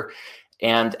over.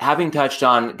 And having touched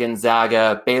on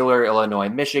Gonzaga, Baylor, Illinois,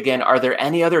 Michigan, are there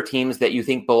any other teams that you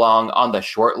think belong on the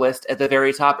short list at the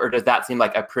very top, or does that seem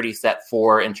like a pretty set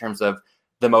four in terms of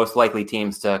the most likely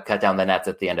teams to cut down the nets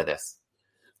at the end of this?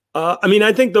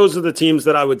 I think those are the teams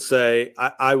that I would say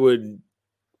I would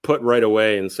put right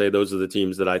away and say those are the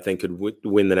teams that I think could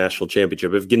win the national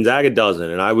championship. If Gonzaga doesn't,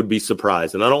 and I would be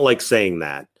surprised, and I don't like saying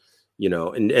that,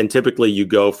 and typically you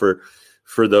go for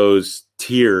those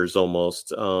tiers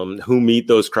almost who meet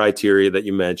those criteria that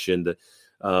you mentioned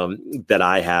that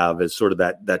I have as sort of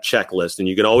that checklist. And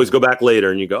you can always go back later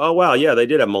and you go, oh, wow, yeah, they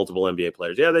did have multiple NBA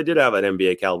players. Yeah, they did have an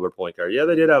NBA caliber point guard. Yeah,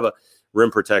 they did have a rim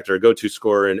protector, a go-to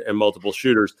scorer, and multiple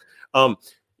shooters.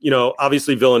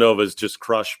 Obviously Villanova is just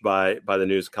crushed by the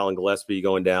news of Colin Gillespie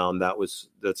going down.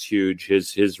 That's huge.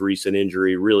 His recent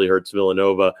injury really hurts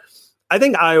Villanova. I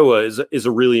think Iowa is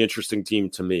a really interesting team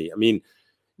to me.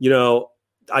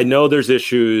 I know there's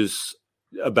issues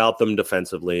about them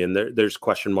defensively, and there's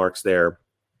question marks there.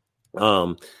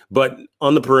 But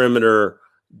on the perimeter,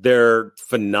 they're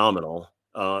phenomenal.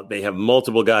 They have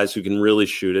multiple guys who can really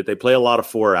shoot it. They play a lot of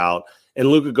 4 out. And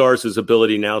Luka Garza's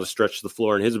ability now to stretch the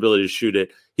floor and his ability to shoot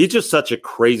it, he's just such a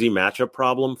crazy matchup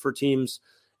problem for teams.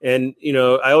 And,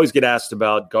 I always get asked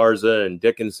about Garza and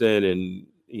Dickinson and,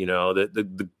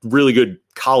 the really good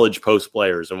college post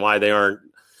players and why they aren't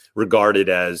regarded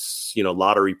as,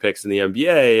 lottery picks in the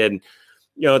NBA. And,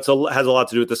 has a lot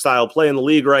to do with the style of play in the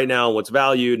league right now and what's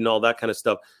valued and all that kind of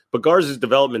stuff. But Garza's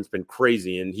development's been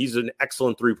crazy, and he's an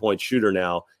excellent 3-point shooter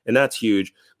now, and that's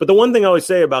huge. But the one thing I always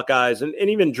say about guys, and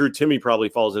even Drew Timme probably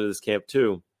falls into this camp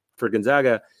too for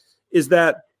Gonzaga, is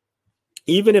that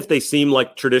even if they seem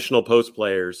like traditional post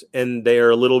players and they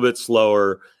are a little bit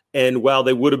slower, and while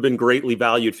they would have been greatly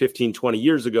valued 15, 20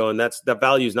 years ago, and that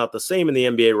value is not the same in the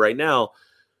NBA right now,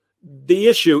 the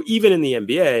issue, even in the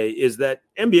NBA, is that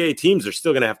NBA teams are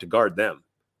still going to have to guard them.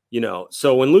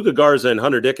 So when Luka Garza and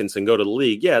Hunter Dickinson go to the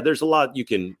league, yeah, there's a lot you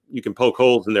can poke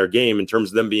holes in their game in terms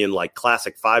of them being like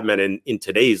classic 5-men in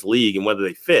today's league and whether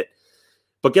they fit.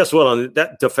 But guess what? On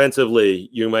that defensively,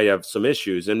 you might have some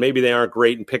issues, and maybe they aren't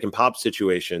great in pick and pop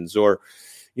situations, or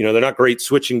they're not great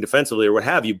switching defensively or what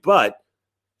have you. But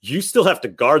you still have to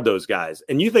guard those guys,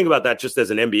 and you think about that just as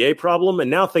an NBA problem,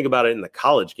 and now think about it in the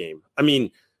college game.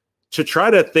 To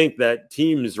try to think that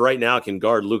teams right now can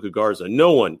guard Luka Garza,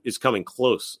 no one is coming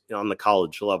close on the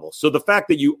college level. So the fact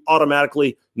that you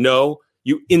automatically know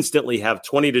you instantly have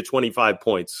 20 to 25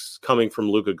 points coming from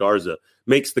Luka Garza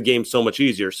makes the game so much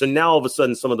easier. So now all of a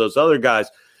sudden, some of those other guys,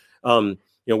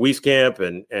 Wieskamp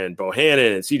and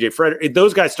Bohannon and CJ Frederick,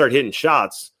 those guys start hitting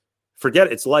shots. Forget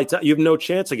it, it's lights out. You have no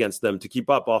chance against them to keep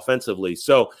up offensively.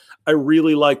 So I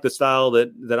really like the style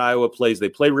that Iowa plays. They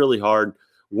play really hard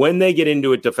when they get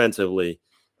into it defensively,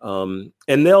 and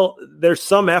there's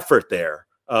some effort there,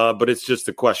 but it's just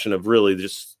a question of really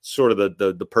just sort of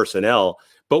the personnel.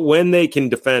 But when they can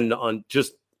defend on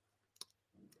just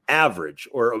average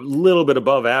or a little bit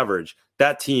above average,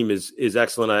 that team is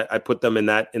excellent. I put them in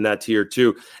that tier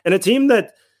too. And a team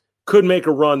that could make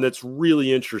a run that's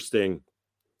really interesting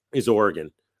is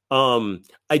Oregon.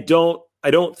 I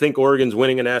don't think Oregon's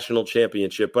winning a national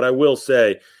championship, but I will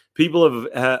say people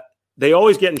they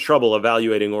always get in trouble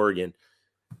evaluating Oregon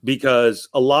because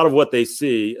a lot of what they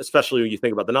see, especially when you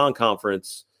think about the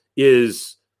non-conference,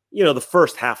 is, the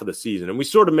first half of the season. And we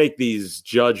sort of make these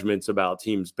judgments about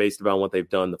teams based upon what they've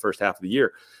done the first half of the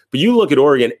year. But you look at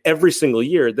Oregon every single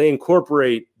year, they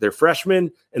incorporate their freshmen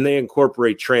and they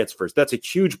incorporate transfers. That's a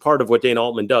huge part of what Dana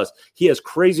Altman does. He has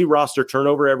crazy roster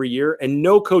turnover every year, and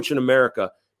no coach in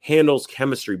America handles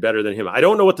chemistry better than him. I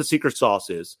don't know what the secret sauce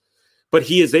is, but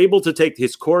he is able to take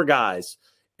his core guys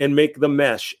and make them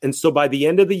mesh. And so by the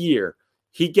end of the year,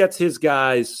 he gets his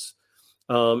guys,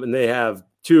 and they have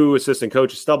 2 assistant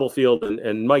coaches, Stubblefield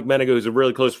and Mike Meniga, who's a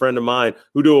really close friend of mine,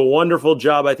 who do a wonderful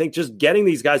job, I think, just getting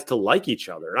these guys to like each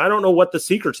other. And I don't know what the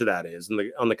secret to that is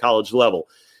on the college level.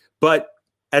 But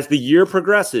as the year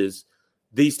progresses,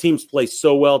 these teams play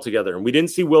so well together. And we didn't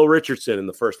see Will Richardson in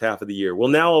the first half of the year. Well,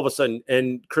 now all of a sudden,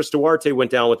 and Chris Duarte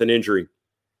went down with an injury.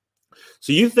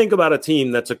 So you think about a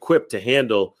team that's equipped to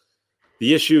handle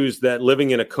the issues that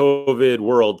living in a COVID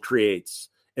world creates.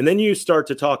 And then you start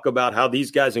to talk about how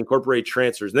these guys incorporate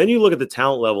transfers. And then you look at the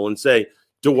talent level and say,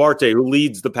 Duarte, who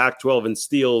leads the Pac-12 in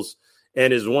steals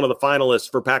and is one of the finalists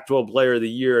for Pac-12 Player of the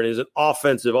Year and is an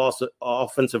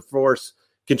offensive force,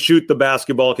 can shoot the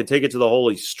basketball, can take it to the hole.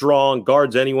 He's strong,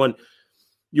 guards anyone.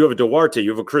 You have a Duarte,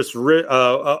 you have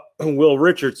a Will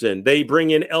Richardson. They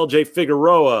bring in LJ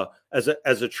Figueroa as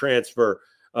a transfer.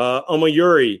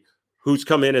 Omoyuri, who's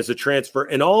come in as a transfer.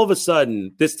 And all of a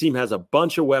sudden, this team has a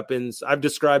bunch of weapons. I've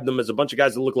described them as a bunch of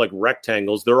guys that look like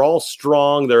rectangles. They're all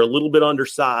strong. They're a little bit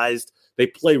undersized. They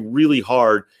play really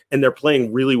hard, and they're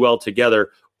playing really well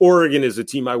together. Oregon is a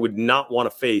team I would not want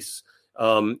to face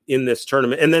in this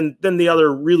tournament. And then the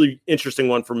other really interesting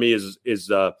one for me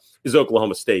is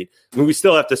Oklahoma State. I mean, we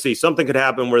still have to see. Something could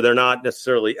happen where they're not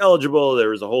necessarily eligible. There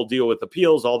was a whole deal with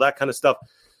appeals, all that kind of stuff.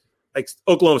 Like,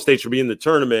 Oklahoma State should be in the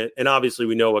tournament, and obviously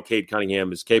we know what Cade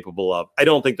Cunningham is capable of. I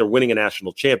don't think they're winning a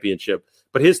national championship,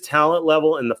 but his talent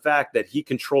level and the fact that he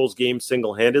controls games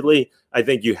single-handedly, I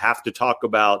think you have to talk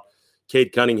about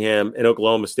Cade Cunningham and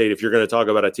Oklahoma State if you're going to talk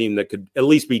about a team that could at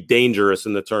least be dangerous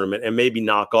in the tournament and maybe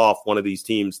knock off one of these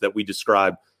teams that we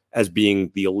describe as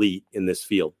being the elite in this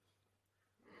field.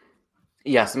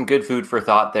 Yeah, some good food for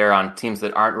thought there on teams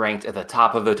that aren't ranked at the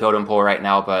top of the totem pole right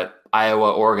now, but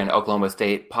Iowa, Oregon, Oklahoma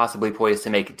State possibly poised to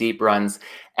make deep runs.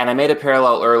 And I made a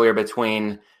parallel earlier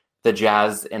between the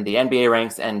Jazz and the NBA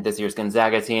ranks and this year's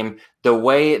Gonzaga team. The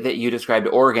way that you described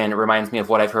Oregon reminds me of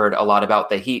what I've heard a lot about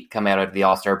the Heat coming out of the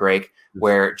All-Star break,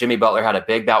 where Jimmy Butler had a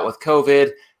big bout with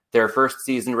COVID. Their first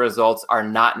season results are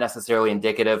not necessarily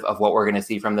indicative of what we're going to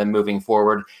see from them moving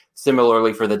forward.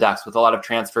 Similarly for the Ducks, with a lot of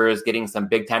transfers, getting some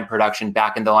big-time production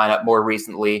back in the lineup more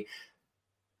recently,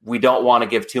 we don't want to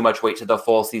give too much weight to the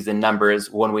full season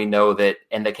numbers when we know that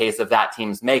in the case of that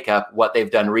team's makeup, what they've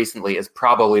done recently is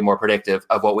probably more predictive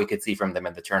of what we could see from them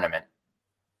in the tournament.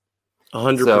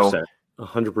 100%.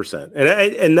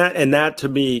 100%. And that to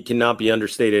me cannot be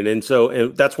understated. And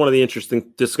that's one of the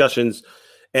interesting discussions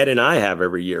Ed and I have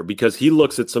every year, because he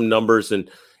looks at some numbers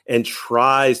and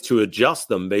tries to adjust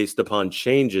them based upon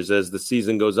changes as the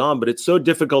season goes on. But it's so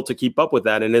difficult to keep up with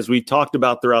that. And as we talked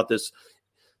about throughout this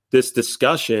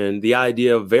discussion, the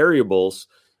idea of variables,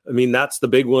 I mean, that's the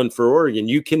big one for Oregon.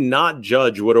 You cannot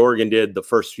judge what Oregon did the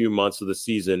first few months of the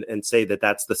season and say that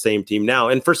that's the same team now.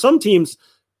 And for some teams,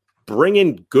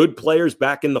 bringing good players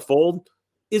back in the fold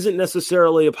isn't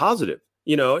necessarily a positive.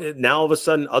 You know, now all of a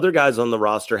sudden other guys on the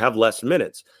roster have less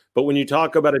minutes. But when you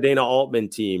talk about a Dana Altman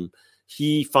team,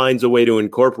 he finds a way to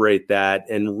incorporate that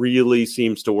and really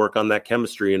seems to work on that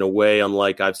chemistry in a way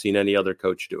unlike I've seen any other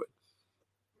coach do it.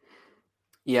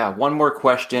 Yeah, one more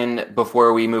question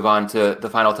before we move on to the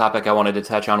final topic I wanted to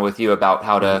touch on with you about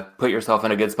how to put yourself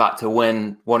in a good spot to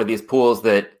win one of these pools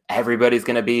that everybody's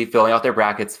going to be filling out their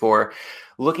brackets for.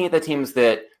 Looking at the teams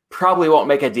that probably won't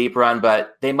make a deep run,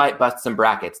 but they might bust some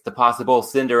brackets. The possible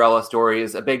Cinderella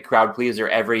stories, a big crowd pleaser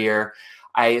every year.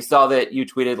 I saw that you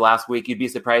tweeted last week you'd be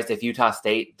surprised if Utah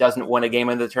State doesn't win a game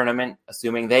in the tournament,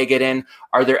 assuming they get in.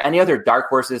 Are there any other dark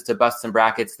horses to bust some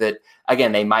brackets that,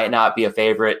 again, they might not be a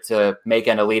favorite to make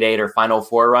an Elite Eight or Final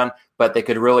Four run, but they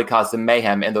could really cause some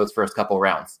mayhem in those first couple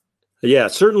rounds? Yeah,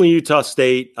 certainly Utah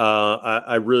State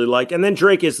I really like. And then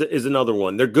Drake is another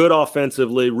one. They're good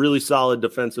offensively, really solid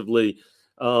defensively.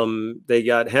 They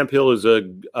got Hemphill, who's a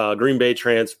Green Bay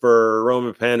transfer,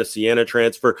 Roman Penn, a Siena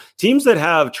transfer. Teams that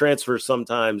have transfers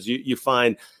sometimes you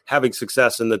find having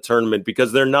success in the tournament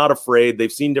because they're not afraid.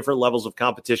 They've seen different levels of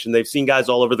competition. They've seen guys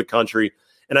all over the country.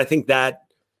 And I think that,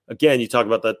 again, you talk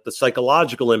about the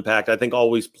psychological impact, I think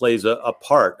always plays a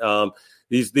part.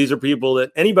 These are people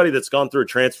that anybody that's gone through a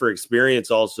transfer experience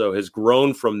also has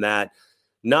grown from that,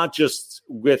 not just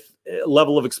with a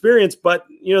level of experience, but,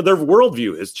 you know, their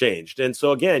worldview has changed. And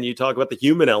so, again, you talk about the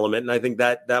human element, and I think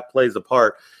that plays a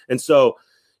part. And so,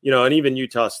 you know, and even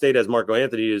Utah State has Marco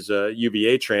Anthony is a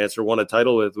UVA transfer, won a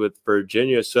title with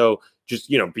Virginia. So just,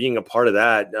 you know, being a part of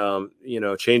that, you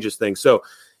know, changes things. So,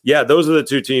 yeah, those are the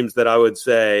two teams that I would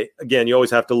say, again, you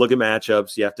always have to look at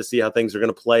matchups. You have to see how things are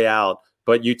going to play out.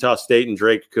 But Utah State and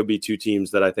Drake could be two teams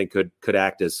that I think could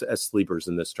act as sleepers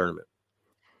in this tournament.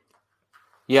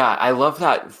 Yeah, I love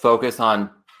that focus on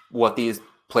what these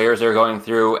players are going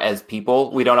through as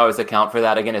people. We don't always account for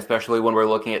that, again, especially when we're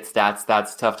looking at stats.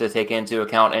 That's tough to take into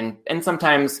account. And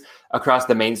sometimes across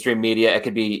the mainstream media, it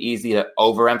could be easy to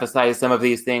overemphasize some of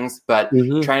these things, but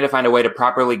trying to find a way to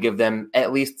properly give them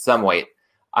at least some weight.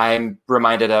 I'm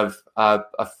reminded of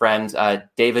a friend,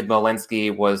 David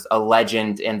Malinsky was a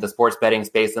legend in the sports betting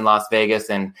space in Las Vegas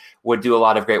and would do a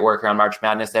lot of great work around March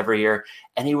Madness every year.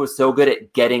 And he was so good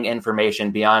at getting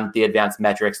information beyond the advanced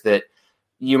metrics that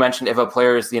you mentioned. If a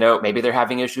player's, you know, maybe they're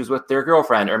having issues with their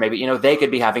girlfriend, or maybe, you know, they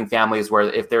could be having families where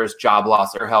if there's job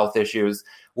loss or health issues,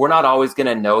 we're not always going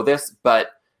to know this, but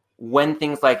when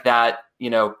things like that, you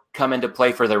know, come into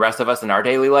play for the rest of us in our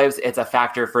daily lives, it's a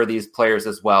factor for these players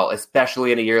as well,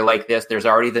 especially in a year like this. There's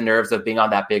already the nerves of being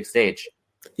on that big stage.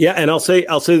 Yeah. And I'll say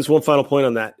this one final point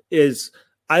on that is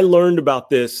I learned about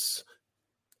this.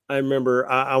 I remember,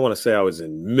 I want to say I was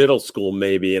in middle school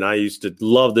maybe, and I used to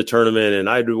love the tournament, and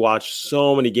I'd watch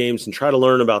so many games and try to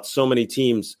learn about so many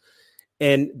teams.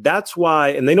 And that's why,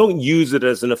 and they don't use it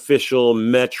as an official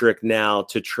metric now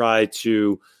to try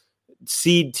to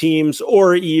seed teams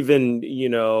or even,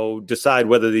 decide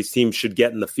whether these teams should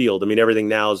get in the field. I mean, everything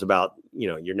now is about,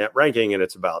 your net ranking, and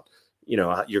it's about,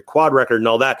 your quad record and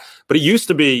all that. But it used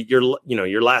to be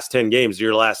your last 10 games,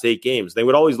 your last 8 games. They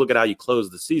would always look at how you close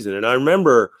the season. And I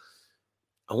remember,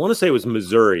 I want to say it was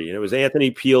Missouri, and it was Anthony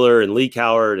Peeler and Lee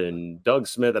Coward and Doug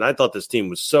Smith. And I thought this team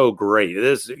was so great.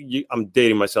 I'm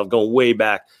dating myself, going way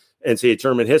back NCAA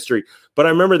tournament history. But I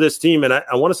remember this team, and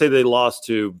I want to say they lost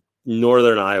to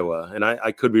Northern Iowa. And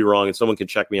I could be wrong, and someone can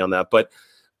check me on that. But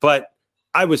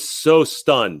I was so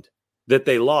stunned that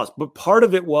they lost. But part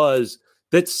of it was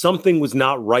that something was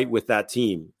not right with that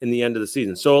team in the end of the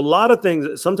season. So a lot of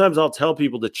things, sometimes I'll tell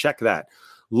people to check that.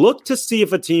 Look to see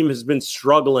if a team has been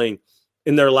struggling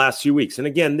in their last few weeks. And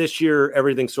again, this year,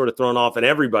 everything's sort of thrown off, and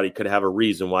everybody could have a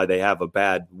reason why they have a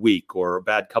bad week or a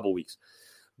bad couple weeks.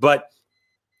 But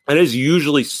it is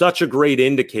usually such a great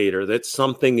indicator that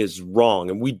something is wrong,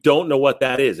 and we don't know what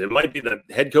that is. It might be the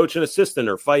head coach and assistant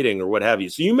are fighting or what have you.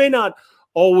 So you may not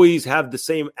always have the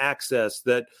same access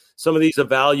that some of these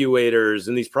evaluators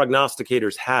and these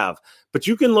prognosticators have, but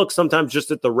you can look sometimes just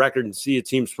at the record and see a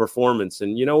team's performance.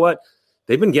 And you know what?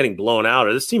 They've been getting blown out,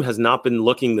 or this team has not been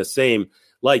looking the same.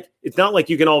 Like, it's not like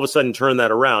you can all of a sudden turn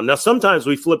that around. Now, sometimes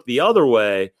we flip the other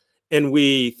way and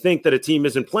we think that a team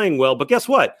isn't playing well, but guess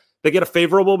what? They get a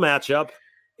favorable matchup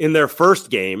in their first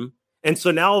game. And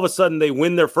so now all of a sudden they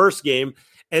win their first game,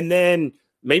 and then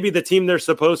maybe the team they're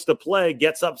supposed to play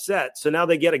gets upset. So now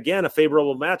they get, again, a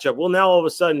favorable matchup. Well, now all of a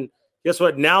sudden, guess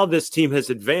what? Now this team has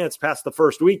advanced past the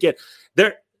first weekend.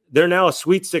 They're now a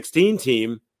Sweet 16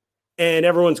 team. And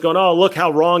everyone's going, oh, look how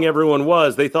wrong everyone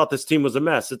was. They thought this team was a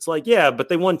mess. It's like, yeah, but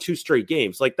they won 2 straight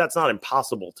games. Like, that's not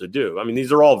impossible to do. I mean,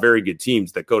 these are all very good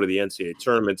teams that go to the NCAA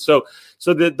tournament. So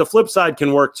the flip side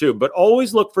can work too. But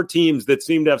always look for teams that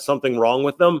seem to have something wrong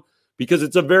with them, because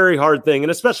it's a very hard thing.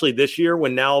 And especially this year,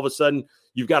 when now all of a sudden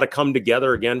you've got to come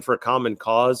together again for a common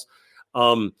cause.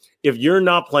 If you're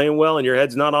not playing well and your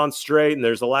head's not on straight and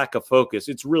there's a lack of focus,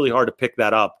 it's really hard to pick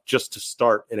that up just to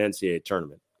start an NCAA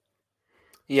tournament.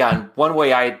 Yeah, and one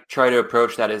way I try to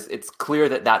approach that is, it's clear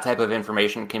that type of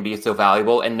information can be so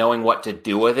valuable, and knowing what to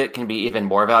do with it can be even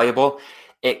more valuable.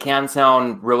 It can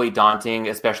sound really daunting,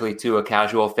 especially to a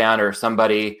casual fan or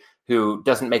somebody who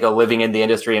doesn't make a living in the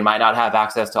industry and might not have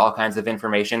access to all kinds of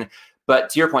information. But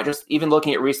to your point, just even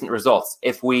looking at recent results,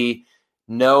 if we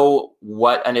know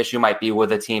what an issue might be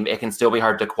with a team, it can still be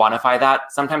hard to quantify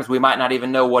that. Sometimes we might not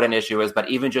even know what an issue is, but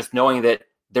even just knowing that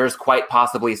there's quite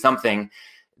possibly something,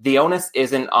 the onus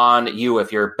isn't on you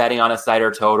if you're betting on a side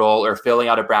or total or filling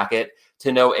out a bracket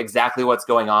to know exactly what's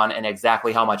going on and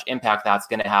exactly how much impact that's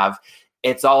going to have.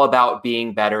 It's all about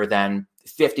being better than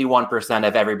 51%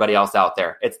 of everybody else out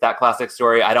there. It's that classic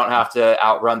story. I don't have to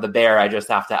outrun the bear. I just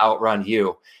have to outrun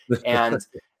you. And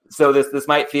so this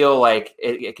might feel like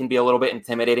it can be a little bit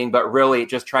intimidating, but really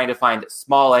just trying to find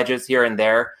small edges here and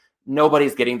there.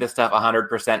 Nobody's getting this stuff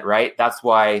 100% right. That's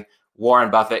why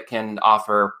Warren Buffett can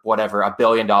offer $1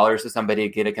 billion to somebody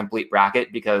to get a complete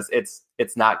bracket, because it's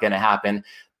not going to happen.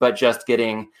 But just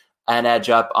getting an edge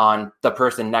up on the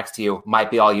person next to you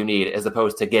might be all you need, as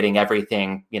opposed to getting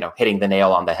everything, hitting the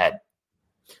nail on the head.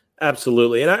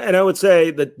 Absolutely. And I would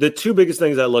say that the 2 biggest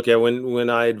things I look at when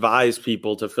I advise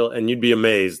people to fill, and you'd be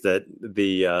amazed that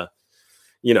the,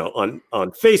 on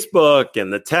Facebook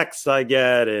and the texts I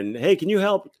get, and, hey, can you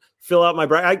help fill out my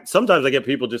bracket? Sometimes I get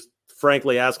people just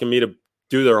frankly asking me to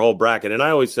do their whole bracket. And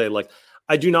I always say, like,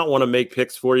 I do not want to make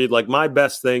picks for you. Like, my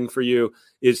best thing for you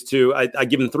is I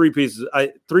give them 3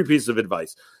 pieces of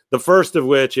advice. The first of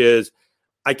which is,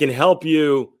 I can help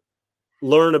you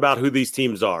learn about who these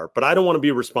teams are, but I don't want to be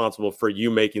responsible for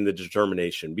you making the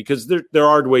determination, because there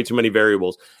are way too many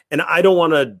variables. And I don't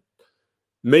want to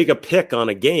make a pick on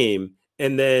a game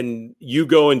and then you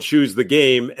go and choose the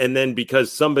game, and then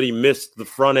because somebody missed the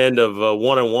front end of a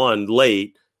 1-on-1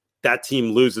 late, that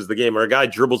team loses the game, or a guy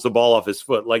dribbles the ball off his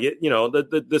foot. Like,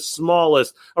 the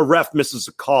smallest, a ref misses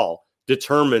a call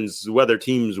determines whether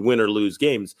teams win or lose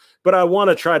games. But I want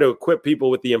to try to equip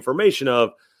people with the information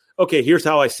of, okay, here's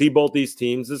how I see both these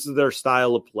teams. This is their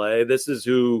style of play. This is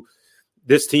who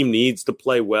this team needs to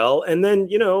play well. And then,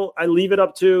 I leave it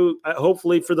up to,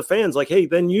 hopefully for the fans, like, hey,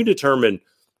 then you determine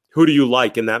who do you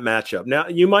like in that matchup. Now,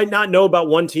 you might not know about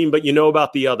one team, but you know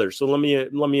about the other. So let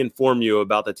me inform you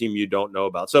about the team you don't know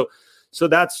about. So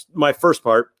that's my first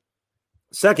part.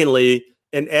 Secondly,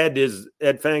 and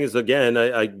Ed Fang is, again,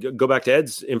 I go back to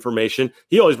Ed's information.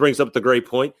 He always brings up the great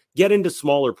point. Get into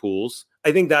smaller pools.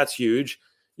 I think that's huge.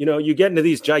 You get into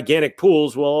these gigantic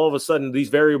pools, well, all of a sudden these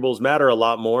variables matter a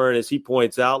lot more. And as he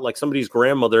points out, like somebody's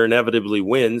grandmother inevitably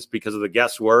wins because of the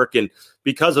guesswork and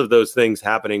because of those things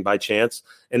happening by chance.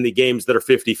 And the games that are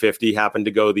 50-50 happen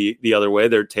to go the other way.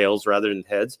 They're tails rather than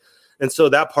heads. And so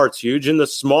that part's huge. And the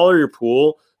smaller your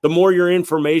pool, the more your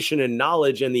information and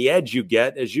knowledge and the edge you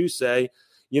get, as you say,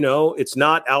 it's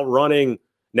not outrunning.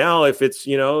 Now, if it's,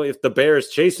 if the bear is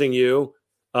chasing you,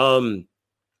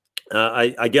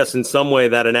 I guess in some way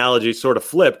that analogy sort of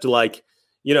flipped, like,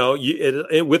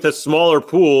 with a smaller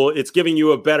pool, it's giving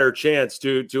you a better chance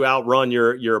to outrun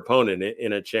your opponent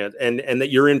in a chance, and that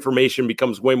your information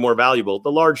becomes way more valuable.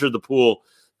 The larger the pool,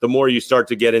 the more you start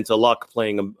to get into luck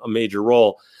playing a major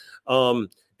role.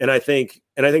 And I think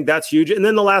that's huge. And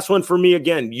then the last one for me,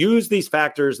 again, use these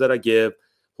factors that I give,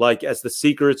 like as the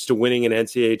secrets to winning an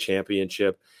NCAA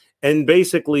championship, and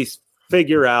basically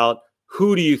figure out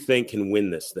who do you think can win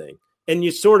this thing? And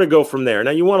you sort of go from there.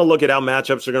 Now, you want to look at how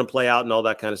matchups are going to play out and all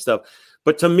that kind of stuff.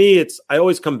 But to me, I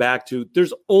always come back to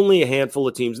there's only a handful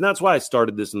of teams. And that's why I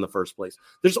started this in the first place.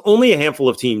 There's only a handful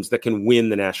of teams that can win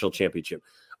the national championship.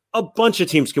 A bunch of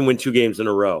teams can win 2 games in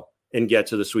a row and get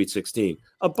to the Sweet 16.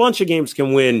 A bunch of games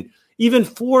can win even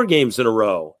 4 games in a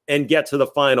row and get to the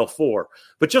Final Four.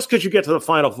 But just because you get to the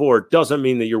Final Four doesn't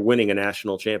mean that you're winning a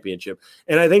national championship.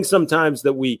 And I think sometimes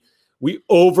that we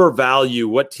overvalue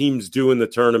what teams do in the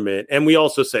tournament. And we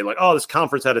also say, like, oh, this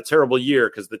conference had a terrible year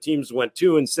because the teams went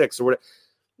 2-6 or whatever.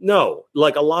 No,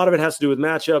 like a lot of it has to do with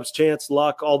matchups, chance,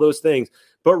 luck, all those things.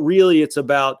 But really, it's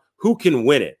about who can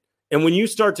win it. And when you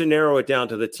start to narrow it down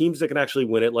to the teams that can actually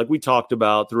win it, like we talked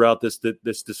about throughout this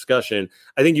discussion,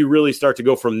 I think you really start to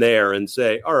go from there and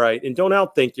say, all right, and don't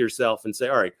outthink yourself and say,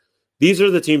 all right, these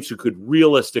are the teams who could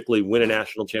realistically win a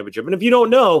national championship. And if you don't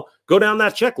know, go down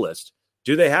that checklist.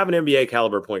 Do they have an NBA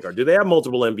caliber point guard? Do they have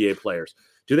multiple NBA players?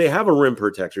 Do they have a rim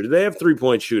protector? Do they have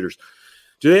 3-point shooters?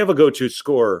 Do they have a go-to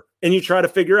scorer? And you try to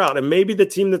figure out, and maybe the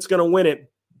team that's going to win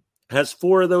it has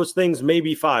 4 of those things,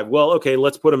 maybe 5. Well, okay,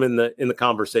 let's put them in the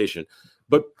conversation.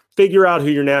 But figure out who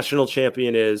your national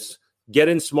champion is, get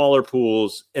in smaller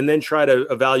pools, and then try to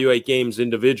evaluate games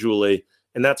individually.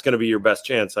 And that's going to be your best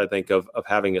chance, I think, of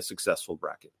having a successful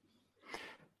bracket.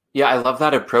 Yeah, I love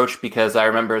that approach because I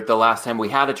remember the last time we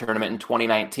had a tournament in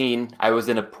 2019, I was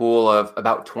in a pool of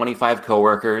about 25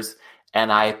 coworkers,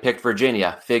 and I picked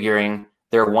Virginia, figuring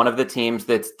they're one of the teams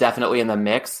that's definitely in the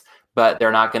mix, but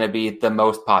they're not going to be the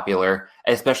most popular,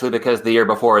 especially because the year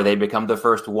before they'd become the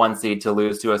first 1 seed to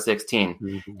lose to a 16.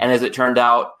 Mm-hmm. And as it turned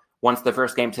out, once the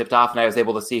first game tipped off and I was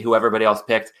able to see who everybody else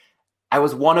picked, I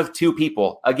was one of 2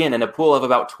 people, again, in a pool of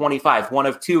about 25, one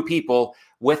of 2 people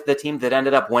with the team that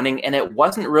ended up winning. And it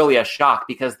wasn't really a shock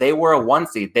because they were a 1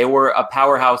 seed. They were a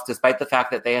powerhouse, despite the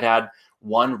fact that they had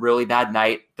one really bad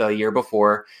night the year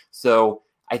before. So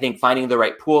I think finding the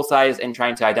right pool size and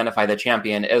trying to identify the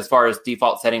champion, as far as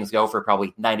default settings go for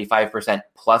probably 95%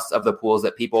 plus of the pools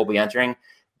that people will be entering,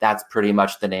 that's pretty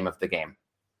much the name of the game.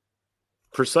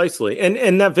 Precisely.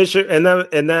 And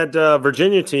that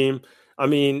Virginia team, I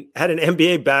mean, had an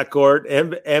NBA backcourt,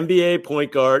 NBA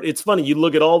point guard. It's funny. You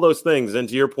look at all those things. And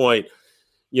to your point,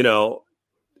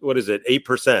 what is it?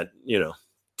 8%,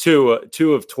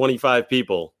 two of 25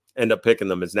 people end up picking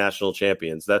them as national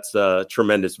champions. That's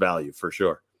tremendous value for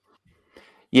sure.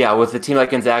 Yeah. With a team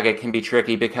like Gonzaga, it can be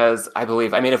tricky because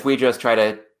if we just try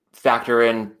to factor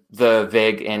in the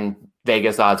VIG and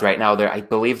Vegas odds right now, I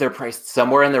believe they're priced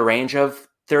somewhere in the range of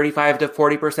 35 to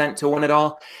 40% to win it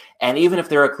all. And even if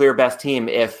they're a clear best team,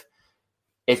 if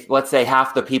let's say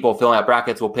half the people filling out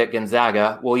brackets will pick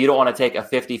Gonzaga, well, you don't want to take a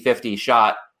 50-50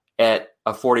 shot at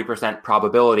a 40%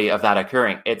 probability of that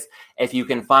occurring. It's if you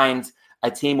can find a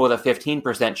team with a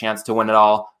 15% chance to win it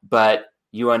all, but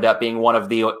you end up being one of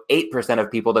the 8%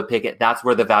 of people to pick it, that's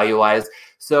where the value lies.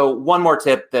 So one more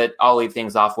tip that I'll leave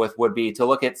things off with would be to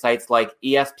look at sites like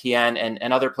ESPN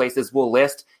and other places will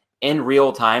list in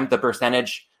real time the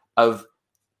percentage of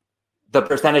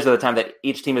the time that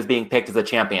each team is being picked as a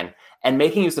champion. And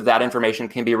making use of that information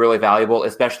can be really valuable,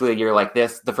 especially a year like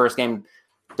this. The first game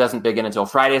doesn't begin until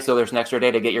Friday, so there's an extra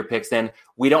day to get your picks in.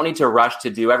 We don't need to rush to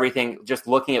do everything. Just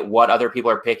looking at what other people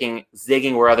are picking,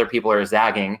 zigging where other people are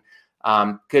zagging,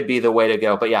 could be the way to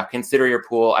go. But yeah, consider your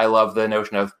pool. I love the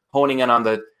notion of honing in on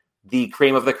the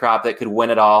cream of the crop that could win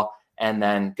it all and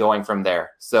then going from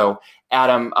there. So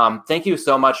Adam, thank you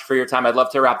so much for your time. I'd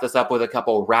love to wrap this up with a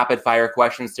couple rapid fire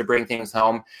questions to bring things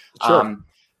home. Sure.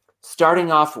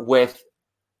 Starting off with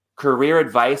career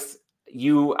advice,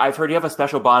 I've heard you have a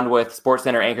special bond with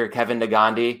SportsCenter anchor Kevin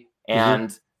Negandhi,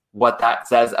 and what that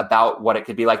says about what it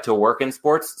could be like to work in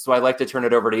sports. So I'd like to turn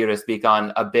it over to you to speak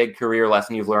on a big career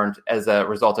lesson you've learned as a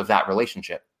result of that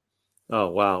relationship. Oh,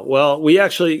 wow. Well,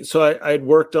 I had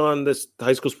worked on this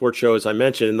high school sports show, as I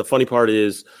mentioned. And the funny part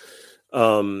is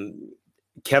Kevin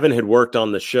had worked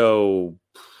on the show.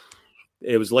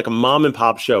 It was like a mom and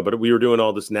pop show, but we were doing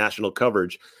all this national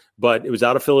coverage. But it was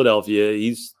out of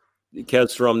Philadelphia.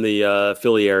 Kev's from the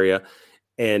Philly area,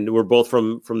 and we're both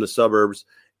from the suburbs.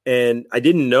 And I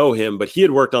didn't know him, but he had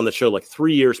worked on the show like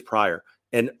 3 years prior.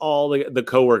 And all the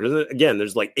coworkers, again,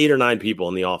 there's like 8 or 9 people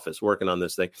in the office working on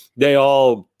this thing. They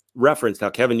all referenced how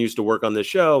Kevin used to work on this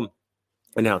show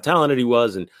and how talented he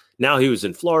was. And now he was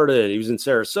in Florida and he was in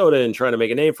Sarasota and trying to make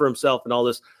a name for himself and all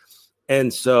this.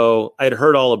 And so I had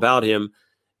heard all about him.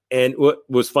 And what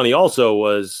was funny also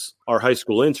was our high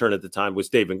school intern at the time was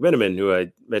Dave McMiniman, who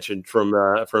I mentioned from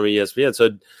ESPN.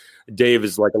 So Dave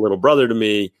is like a little brother to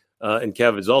me. And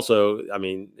Kev is also,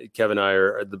 Kev and I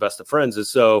are the best of friends. And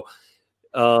so,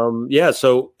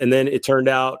 and then it turned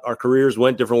out our careers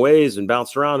went different ways and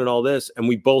bounced around and all this. And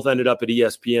we both ended up at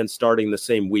ESPN starting the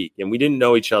same week. And we didn't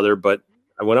know each other, but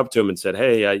I went up to him and said,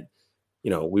 hey,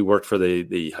 we worked for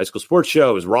the high school sports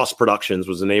show. It was Ross Productions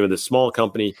was the name of this small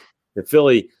company in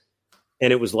Philly.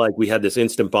 And it was like we had this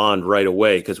instant bond right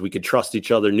away because we could trust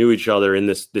each other, knew each other in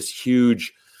this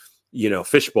huge,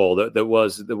 fishbowl that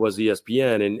was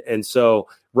ESPN. And so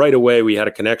right away we had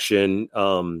a connection.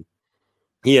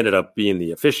 He ended up being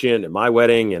the officiant at my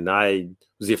wedding, and I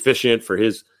was the officiant for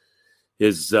his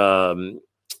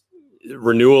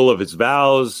renewal of his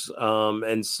vows.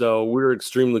 And so we were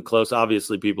extremely close.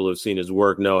 Obviously, people who've seen his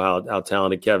work know how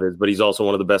talented Kev is, but he's also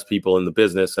one of the best people in the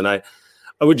business. And I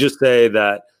would just say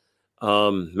that,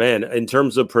 in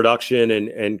terms of production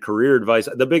and career advice,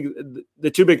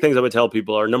 the 2 big things I would tell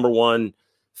people are, number one,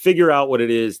 figure out what it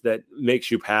is that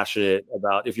makes you passionate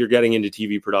about if you're getting into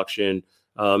TV production,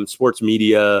 sports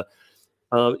media,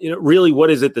 really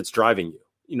what is it that's driving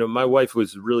you? My wife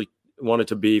was really wanted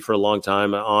to be for a long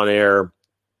time on air,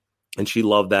 and she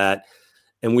loved that.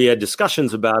 And we had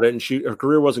discussions about it, and her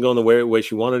career wasn't going the way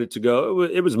she wanted it to go.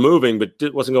 It was moving, but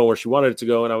it wasn't going where she wanted it to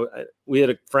go. And we had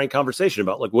a frank conversation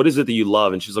about, like, what is it that you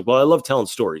love? And she's like, well, I love telling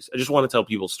stories. I just want to tell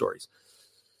people stories.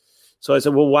 So I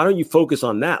said, well, why don't you focus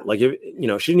on that? Like, she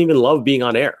didn't even love being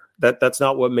on air. That's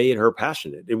not what made her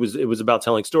passionate. It was about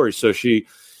telling stories. So she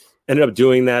ended up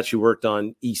doing that. She worked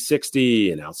on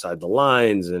E60 and Outside the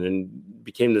Lines, and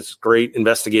became this great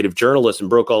investigative journalist and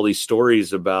broke all these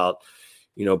stories about,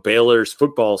 Baylor's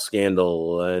football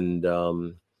scandal and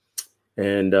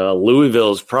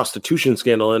Louisville's prostitution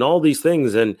scandal and all these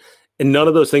things. And none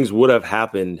of those things would have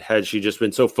happened had she just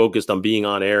been so focused on being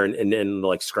on air and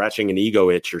like scratching an ego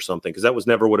itch or something, because that was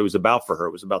never what it was about for her.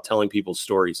 It was about telling people's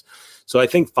stories. So I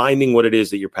think finding what it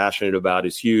is that you're passionate about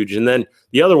is huge. And then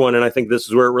the other one, and I think this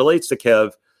is where it relates to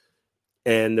Kev,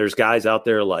 and there's guys out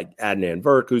there like Adnan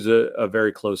Virk, who's a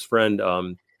very close friend,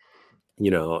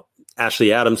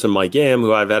 Ashley Adams and Mike Yam,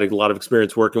 who I've had a lot of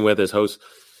experience working with as hosts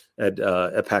at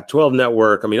Pac-12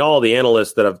 Network. All the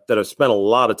analysts that I've spent a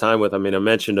lot of time with. I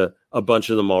mentioned a bunch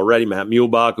of them already. Matt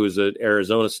Muehlbach, who's an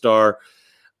Arizona star.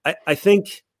 I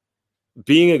think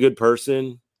being a good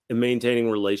person and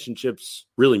maintaining relationships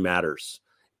really matters.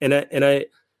 And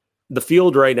the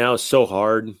field right now is so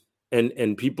hard,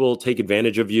 and people take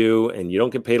advantage of you, and you don't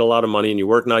get paid a lot of money, and you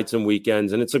work nights and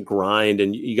weekends, and it's a grind,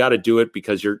 and you got to do it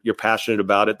because you're passionate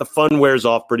about it. The fun wears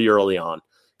off pretty early on,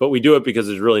 but we do it because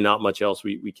there's really not much else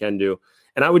we can do.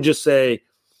 And I would just say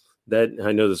that,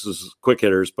 I know this is quick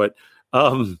hitters, but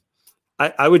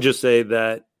I would just say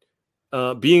that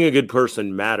being a good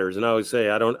person matters. And I would say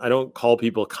I don't call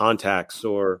people contacts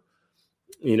or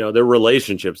their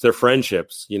relationships, their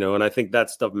friendships, and I think that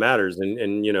stuff matters.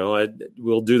 And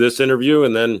we'll do this interview,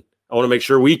 and then I want to make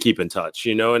sure we keep in touch,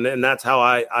 and that's how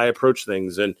I approach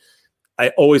things. And I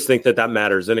always think that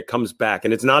matters, and it comes back,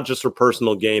 and it's not just for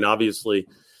personal gain. Obviously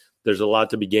there's a lot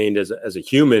to be gained as a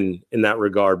human in that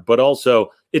regard, but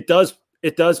also it does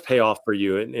pay off for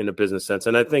you in a business sense.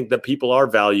 And I think that people are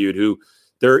valued who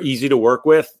they're easy to work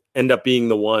with, end up being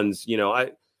the ones,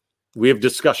 we have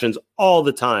discussions all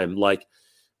the time, like,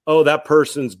 oh, that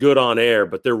person's good on air,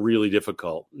 but they're really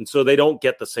difficult. And so they don't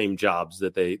get the same jobs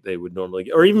that they would normally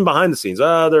get, or even behind the scenes.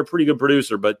 They're a pretty good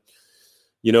producer, but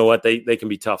you know what? They can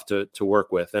be tough to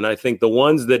work with. And I think the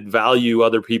ones that value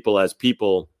other people as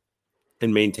people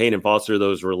and maintain and foster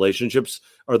those relationships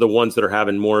are the ones that are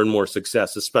having more and more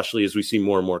success, especially as we see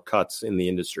more and more cuts in the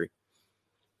industry.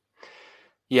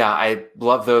 Yeah, I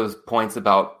love those points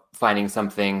about finding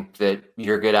something that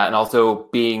you're good at and also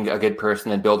being a good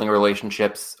person and building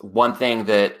relationships. One thing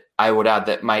that I would add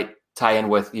that might tie in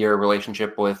with your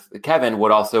relationship with Kevin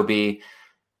would also be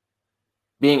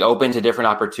being open to different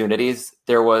opportunities.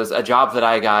 There was a job that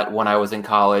I got when I was in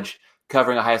college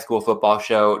covering a high school football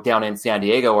show down in San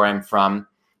Diego, where I'm from.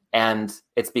 And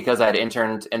it's because I had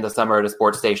interned in the summer at a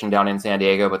sports station down in San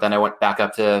Diego, but then I went back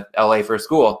up to LA for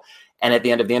school. And at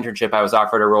the end of the internship, I was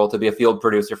offered a role to be a field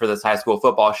producer for this high school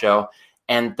football show.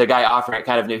 And the guy offering it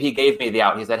kind of knew. He gave me the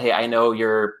out. He said, hey, I know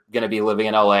you're going to be living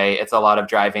in LA. It's a lot of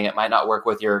driving. It might not work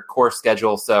with your course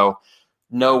schedule. So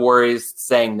no worries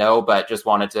saying no, but just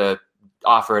wanted to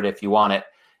offer it if you want it.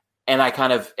 And I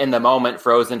kind of, in the moment,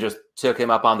 frozen, just took him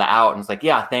up on the out and was like,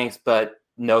 yeah, thanks, but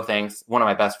no thanks. One of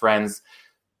my best friends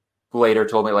later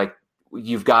told me, like,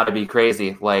 you've got to be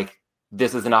crazy. Like,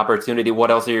 this is an opportunity.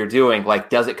 What else are you doing? Like,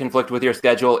 does it conflict with your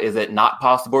schedule? Is it not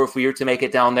possible for you to make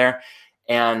it down there?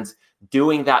 And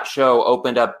doing that show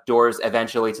opened up doors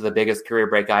eventually to the biggest career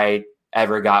break I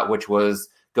ever got, which was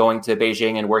going to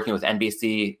Beijing and working with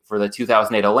NBC for the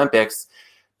 2008 Olympics,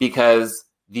 because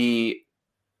the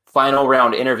final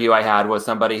round interview I had was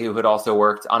somebody who had also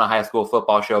worked on a high school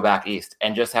football show back east.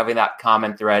 And just having that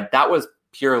common thread, that was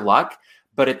pure luck.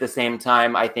 But at the same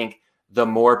time, I think the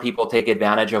more people take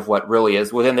advantage of what really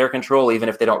is within their control, even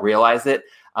if they don't realize it,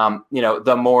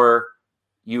 the more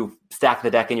you stack the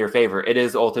deck in your favor. It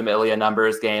is ultimately a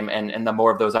numbers game. And the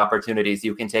more of those opportunities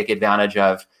you can take advantage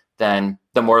of, then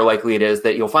the more likely it is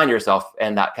that you'll find yourself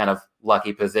in that kind of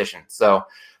lucky position. So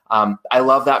I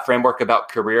love that framework about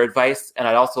career advice. And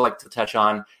I'd also like to touch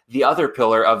on the other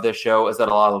pillar of this show is that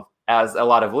as a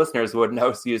lot of listeners would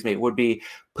know, would be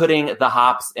putting the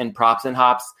hops in props and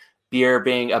hops, beer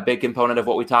being a big component of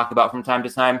what we talk about from time to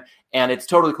time. And it's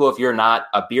totally cool if you're not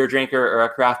a beer drinker or a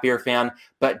craft beer fan,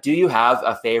 but do you have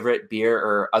a favorite beer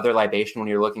or other libation when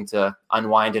you're looking to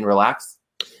unwind and relax?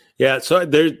 Yeah, so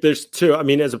there's two. I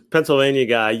mean, as a Pennsylvania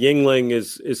guy, Yuengling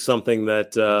is something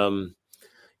that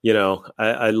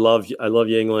I love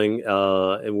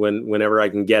Yuengling, and whenever I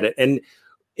can get it. And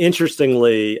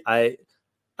interestingly, I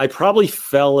probably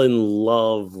fell in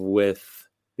love with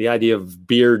the idea of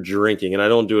beer drinking, and I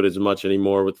don't do it as much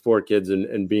anymore with 4 kids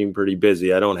and being pretty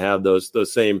busy. I don't have those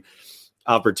same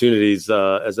opportunities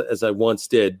as I once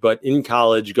did. But in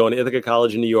college, going to Ithaca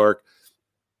College in New York,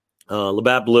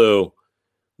 Labatt Blue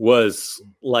was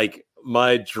like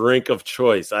my drink of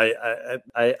choice.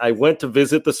 I went to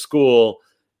visit the school,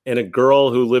 and a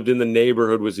girl who lived in the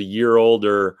neighborhood was a year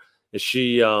older.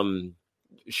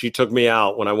 She took me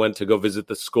out when I went to go visit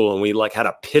the school, and we had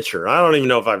a pitcher. I don't even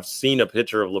know if I've seen a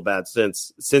pitcher of Labatt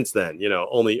since then,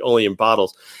 only in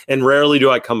bottles, and rarely do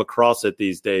I come across it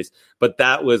these days. But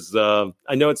that was,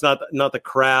 I know it's not the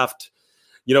craft,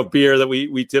 beer that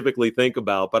we typically think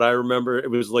about, but I remember it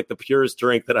was like the purest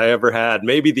drink that I ever had.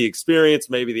 Maybe the experience,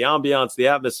 maybe the ambiance, the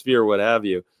atmosphere, what have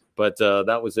you. But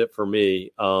that was it for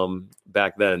me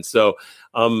back then. So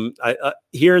I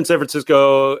here in San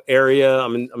Francisco area,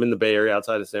 I'm in the Bay Area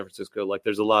outside of San Francisco. Like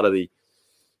there's a lot of the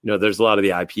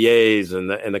IPAs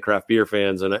and the craft beer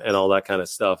fans and all that kind of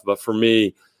stuff. But for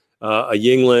me, a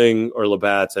Yuengling or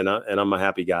Labatt's, and I'm a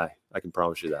happy guy. I can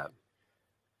promise you that.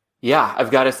 Yeah, I've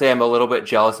got to say I'm a little bit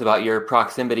jealous about your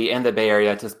proximity in the Bay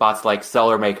Area to spots like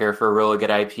Cellar Maker for really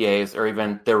good IPAs, or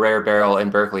even the Rare Barrel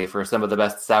in Berkeley for some of the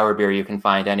best sour beer you can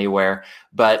find anywhere.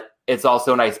 But it's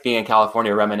also nice being in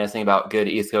California reminiscing about good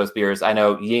East Coast beers. I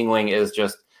know Yuengling is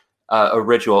just a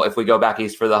ritual. If we go back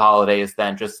east for the holidays,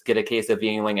 then just get a case of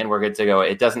Yuengling and we're good to go.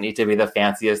 It doesn't need to be the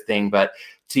fanciest thing, but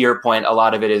to your point, a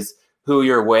lot of it is who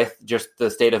you're with, just the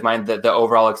state of mind, the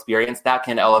overall experience, that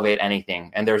can elevate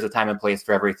anything. And there's a time and place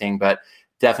for everything, but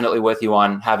definitely with you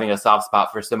on having a soft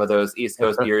spot for some of those East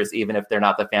Coast beers, even if they're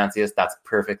not the fanciest, that's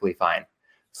perfectly fine.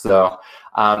 So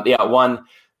one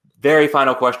very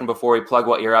final question before we plug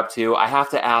what you're up to. I have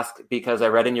to ask, because I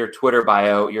read in your Twitter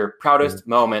bio, your proudest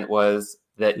moment was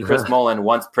that Chris Mullen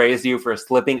once praised you for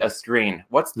slipping a screen.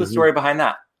 What's the story behind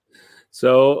that?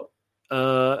 So,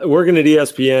 working at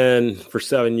ESPN for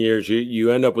 7 years,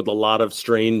 you end up with a lot of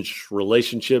strange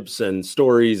relationships and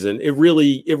stories, and it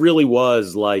really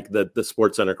was like the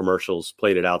SportsCenter commercials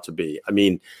played it out to be. I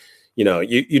mean,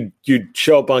 you'd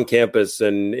show up on campus,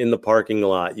 and in the parking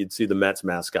lot, you'd see the Mets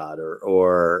mascot,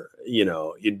 or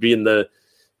you'd be in the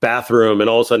bathroom, and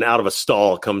all of a sudden, out of a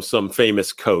stall comes some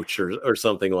famous coach or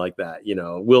something like that.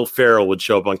 Will Ferrell would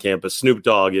show up on campus. Snoop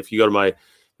Dogg. If you go to my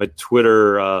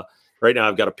Twitter. Right now,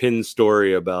 I've got a pinned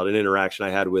story about an interaction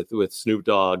I had with Snoop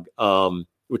Dogg,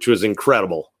 which was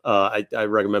incredible. I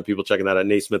recommend people checking that out.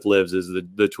 Naismith Lives is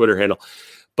the Twitter handle.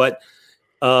 But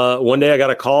one day I got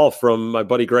a call from my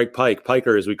buddy Greg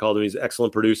Piker, as we called him. He's an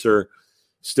excellent producer,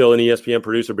 still an ESPN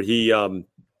producer, but he had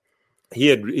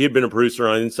been a producer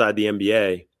on Inside the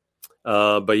NBA.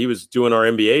 but he was doing our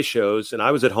NBA shows, and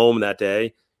I was at home that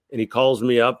day, and he calls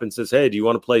me up and says, "Hey, do you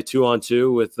want to play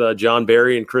 2-on-2 with John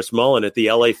Barry and Chris Mullin at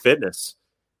the LA Fitness?"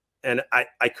 And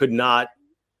I could not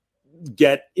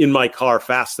get in my car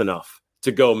fast enough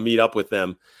to go meet up with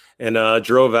them, and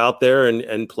drove out there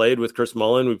and played with Chris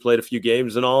Mullin. We played a few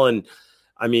games and all, and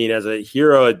I mean, as a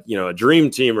hero, a dream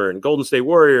teamer and Golden State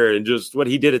Warrior, and just what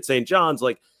he did at St. John's,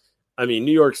 like, I mean,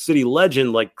 New York City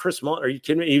legend, like Chris Mullin, are you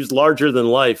kidding me? He was larger than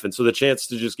life. And so the chance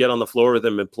to just get on the floor with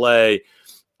him and play.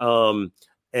 And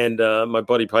my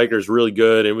buddy Piker is really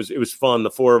good. It was fun.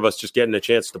 The four of us just getting a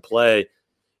chance to play,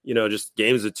 just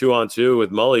games of 2-on-2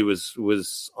 with Mully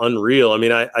was unreal. I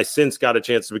mean, I since got a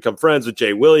chance to become friends with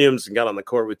Jay Williams and got on the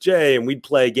court with Jay, and we'd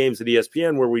play games at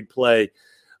ESPN where we'd play,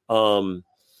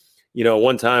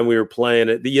 one time we were playing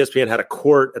at the ESPN had a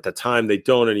court at the time. They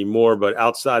don't anymore, but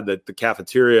outside the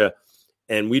cafeteria,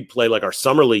 and we'd play like our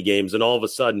summer league games. And all of a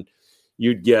sudden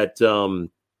you'd get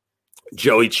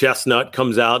Joey Chestnut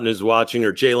comes out and is watching,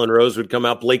 or Jalen Rose would come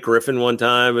out. Blake Griffin one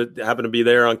time happened to be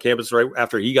there on campus right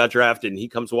after he got drafted, and he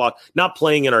comes to watch, not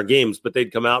playing in our games, but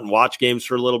they'd come out and watch games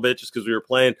for a little bit just because we were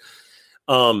playing.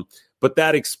 But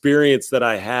that experience that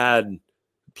I had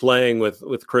playing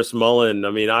with Chris Mullin,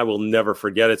 I mean, I will never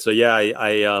forget it. So yeah,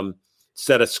 I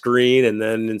set a screen, and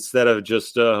then instead of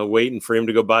just waiting for him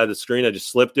to go by the screen, I just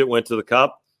slipped it, went to the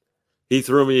cup. He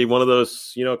threw me one of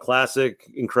those, classic,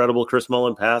 incredible Chris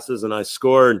Mullin passes, and I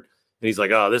scored. And he's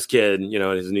like, "Oh, this kid," in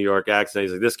his New York accent,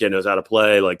 he's like, "This kid knows how to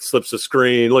play, like slips the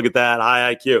screen. Look at that,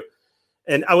 high IQ."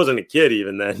 And I wasn't a kid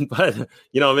even then, but,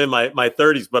 I'm in my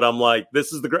 30s, but I'm like,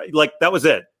 this is the great, like, that was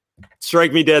it.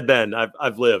 Strike me dead then.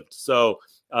 I've lived. So,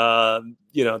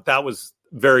 that was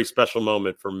a very special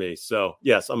moment for me. So,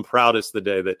 yes, I'm proudest the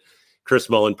day that Chris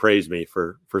Mullin praised me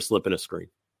for slipping a screen.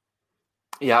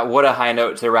 Yeah, what a high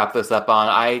note to wrap this up on.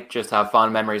 I just have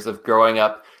fond memories of growing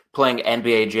up playing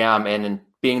NBA Jam and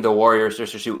being the Warriors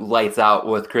just to shoot lights out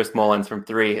with Chris Mullin from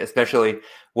three, especially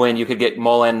when you could get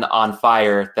Mullin on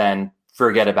fire, then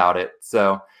forget about it.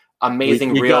 So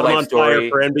amazing real life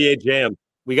story for NBA Jam.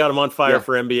 We got him on fire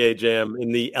for NBA Jam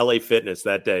in the LA Fitness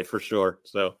that day for sure.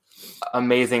 So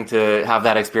amazing to have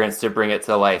that experience to bring it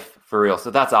to life for real. So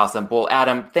that's awesome. Well,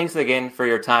 Adam, thanks again for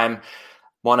your time.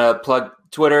 Want to plug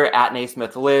Twitter at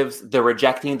Naismith Lives, the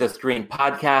Rejecting the Screen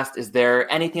podcast. Is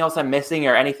there anything else I'm missing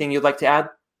or anything you'd like to add?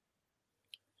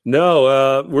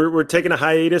 No, we're taking a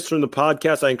hiatus from the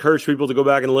podcast. I encourage people to go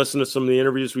back and listen to some of the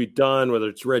interviews we've done, whether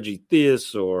it's Reggie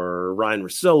Theus or Ryan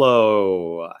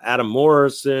Russillo, Adam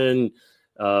Morrison,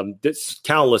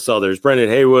 countless others, Brendan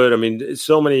Haywood. I mean,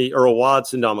 so many, Earl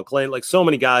Watson, Don McClain, like so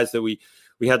many guys that we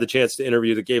had the chance to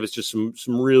interview that gave us just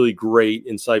some really great,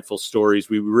 insightful stories.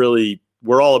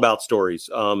 We're all about stories.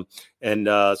 So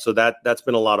that's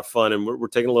been a lot of fun, and we're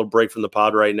taking a little break from the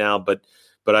pod right now, but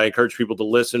I encourage people to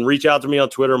listen, reach out to me on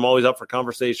Twitter. I'm always up for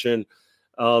conversation.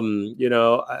 I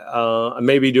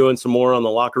may be doing some more on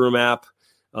the Locker Room app.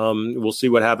 We'll see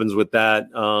what happens with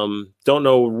that. Don't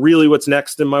know really what's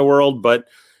next in my world, but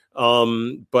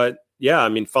yeah, I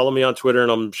mean, follow me on Twitter,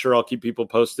 and I'm sure I'll keep people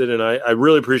posted. And I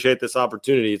really appreciate this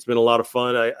opportunity. It's been a lot of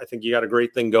fun. I think you got a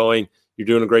great thing going. You're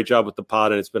doing a great job with the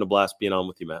pod, and it's been a blast being on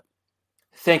with you, Matt.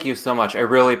 Thank you so much. I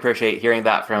really appreciate hearing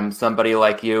that from somebody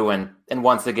like you. And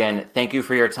once again, thank you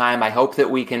for your time. I hope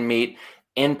that we can meet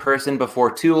in person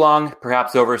before too long,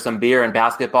 perhaps over some beer and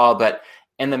basketball. But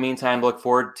in the meantime, look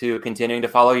forward to continuing to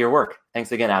follow your work.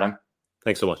 Thanks again, Adam.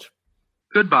 Thanks so much.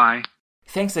 Goodbye.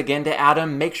 Thanks again to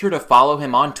Adam. Make sure to follow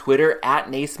him on Twitter at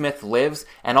Naismith Lives,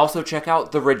 and also check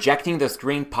out the Rejecting the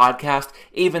Screen podcast.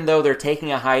 Even though they're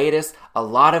taking a hiatus, a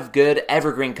lot of good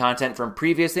evergreen content from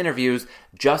previous interviews,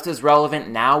 just as relevant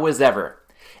now as ever.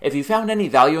 If you found any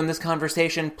value in this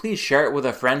conversation, please share it with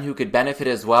a friend who could benefit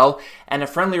as well. And a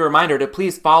friendly reminder to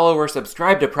please follow or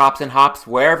subscribe to Props and Hops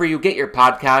wherever you get your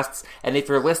podcasts. And if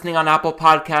you're listening on Apple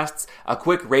Podcasts, a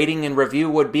quick rating and review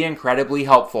would be incredibly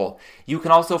helpful. You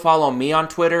can also follow me on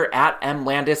Twitter at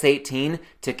mlandis18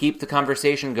 to keep the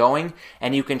conversation going.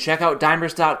 And you can check out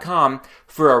Dimers.com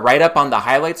for a write-up on the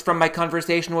highlights from my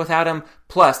conversation with Adam,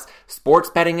 plus sports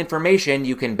betting information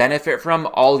you can benefit from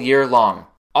all year long.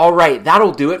 Alright,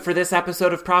 that'll do it for this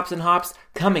episode of Props and Hops.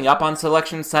 Coming up on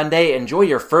Selection Sunday, enjoy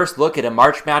your first look at a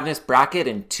March Madness bracket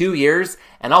in 2 years,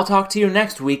 and I'll talk to you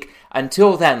next week.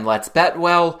 Until then, let's bet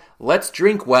well, let's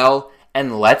drink well,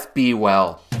 and let's be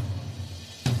well.